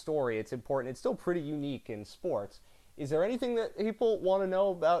for his story, it's important. It's still pretty unique in sports. Is there anything that people want to know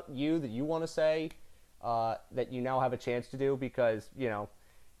about you that you want to say that you now have a chance to do? Because,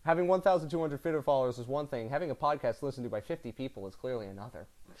 having 1,200 Twitter followers is one thing. Having a podcast listened to by 50 people is clearly another.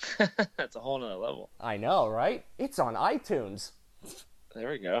 That's a whole nother level. I know, right? It's on iTunes. There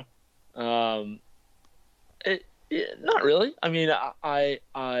we go. Not really. I mean,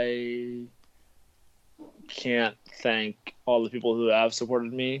 I can't thank all the people who have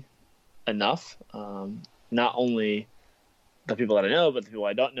supported me enough. Not only the people that I know, but the people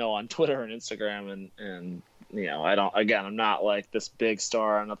I don't know on Twitter and Instagram, and I'm not like this big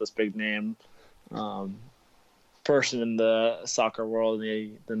star. I'm not this big name person in the soccer world,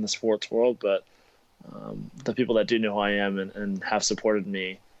 in the sports world, but the people that do know who I am and have supported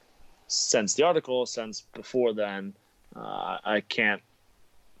me since the article, since before then, I can't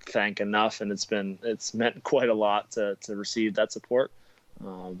thank enough, and it's meant quite a lot to receive that support.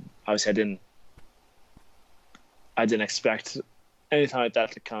 Obviously, I didn't expect anything like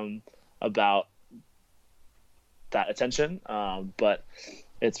that to come about that attention, but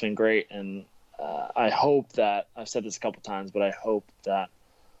it's been great, and I hope that, I've said this a couple times, but I hope that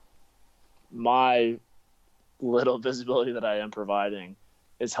my little visibility that I am providing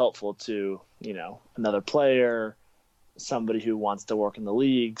is helpful to, another player, somebody who wants to work in the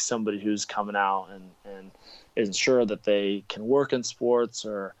league, somebody who's coming out and isn't sure that they can work in sports,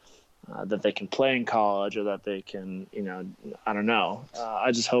 or that they can play in college, or that they can, I don't know.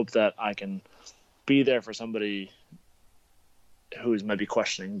 I just hope that I can be there for somebody who's maybe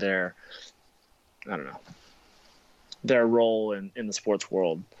questioning their role in the sports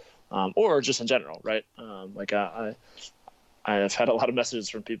world, or just in general, right? I have had a lot of messages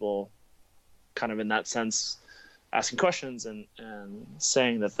from people kind of in that sense, asking questions and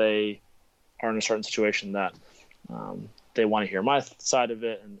saying that they are in a certain situation that they want to hear my side of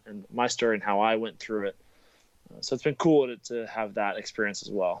it and my story and how I went through it. So it's been cool to have that experience as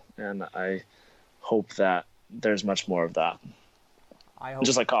well. And I hope that there's much more of that.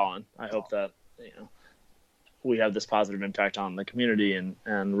 Just like Colin, I hope that we have this positive impact on the community, and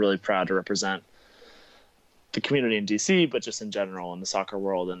really proud to represent the community in DC, but just in general in the soccer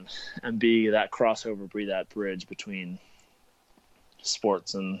world, and be that crossover, be that bridge between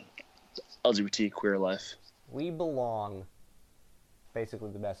sports and LGBT queer life. We belong.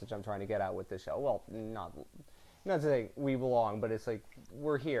 Basically the message I'm trying to get out with this show. Well, not to say we belong, but it's like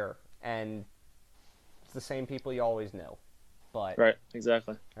we're here, and it's the same people you always knew. But right,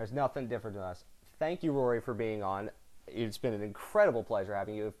 exactly. There's nothing different to us. Thank you, Rory, for being on. It's been an incredible pleasure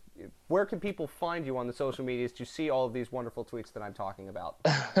having you. Where can people find you on the social medias to see all of these wonderful tweets that I'm talking about?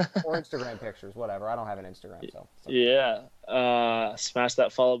 Or Instagram pictures, whatever. I don't have an Instagram, so. Yeah. Smash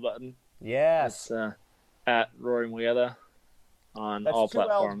that follow button. Yes. It's at Rory Molleda on That's all two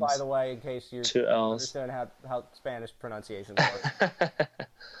platforms. L's, by the way, in case you Two don't L's. understand how Spanish pronunciations work.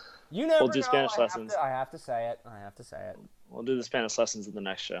 You never We'll do know. Spanish lessons. I have to say it. We'll do the Spanish lessons in the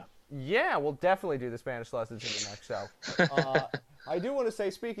next show. Yeah, we'll definitely do the Spanish lessons in the next show. I do want to say,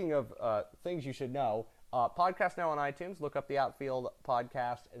 speaking of things you should know, podcast now on iTunes. Look up the Outfield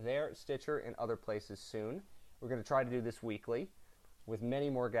podcast there, Stitcher, and other places soon. We're going to try to do this weekly with many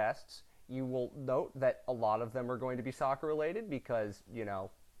more guests. You will note that a lot of them are going to be soccer related because,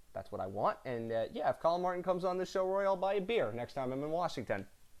 that's what I want. And if Colin Martin comes on this show, Roy, I'll buy a beer next time I'm in Washington.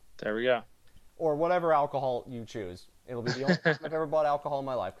 There we go. Or whatever alcohol you choose. It'll be the only time I've ever bought alcohol in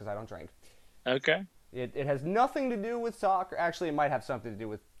my life because I don't drink. Okay. It has nothing to do with soccer. Actually, it might have something to do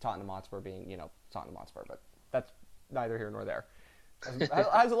with Tottenham Hotspur being, Tottenham Hotspur, but that's neither here nor there. It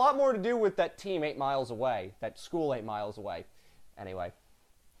has a lot more to do with that team 8 miles away, that school 8 miles away. Anyway,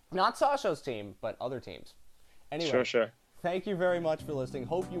 not Sasha's team, but other teams. Anyway, Sure. Thank you very much for listening.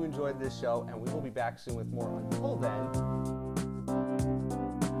 Hope you enjoyed this show, and we will be back soon with more. Until then...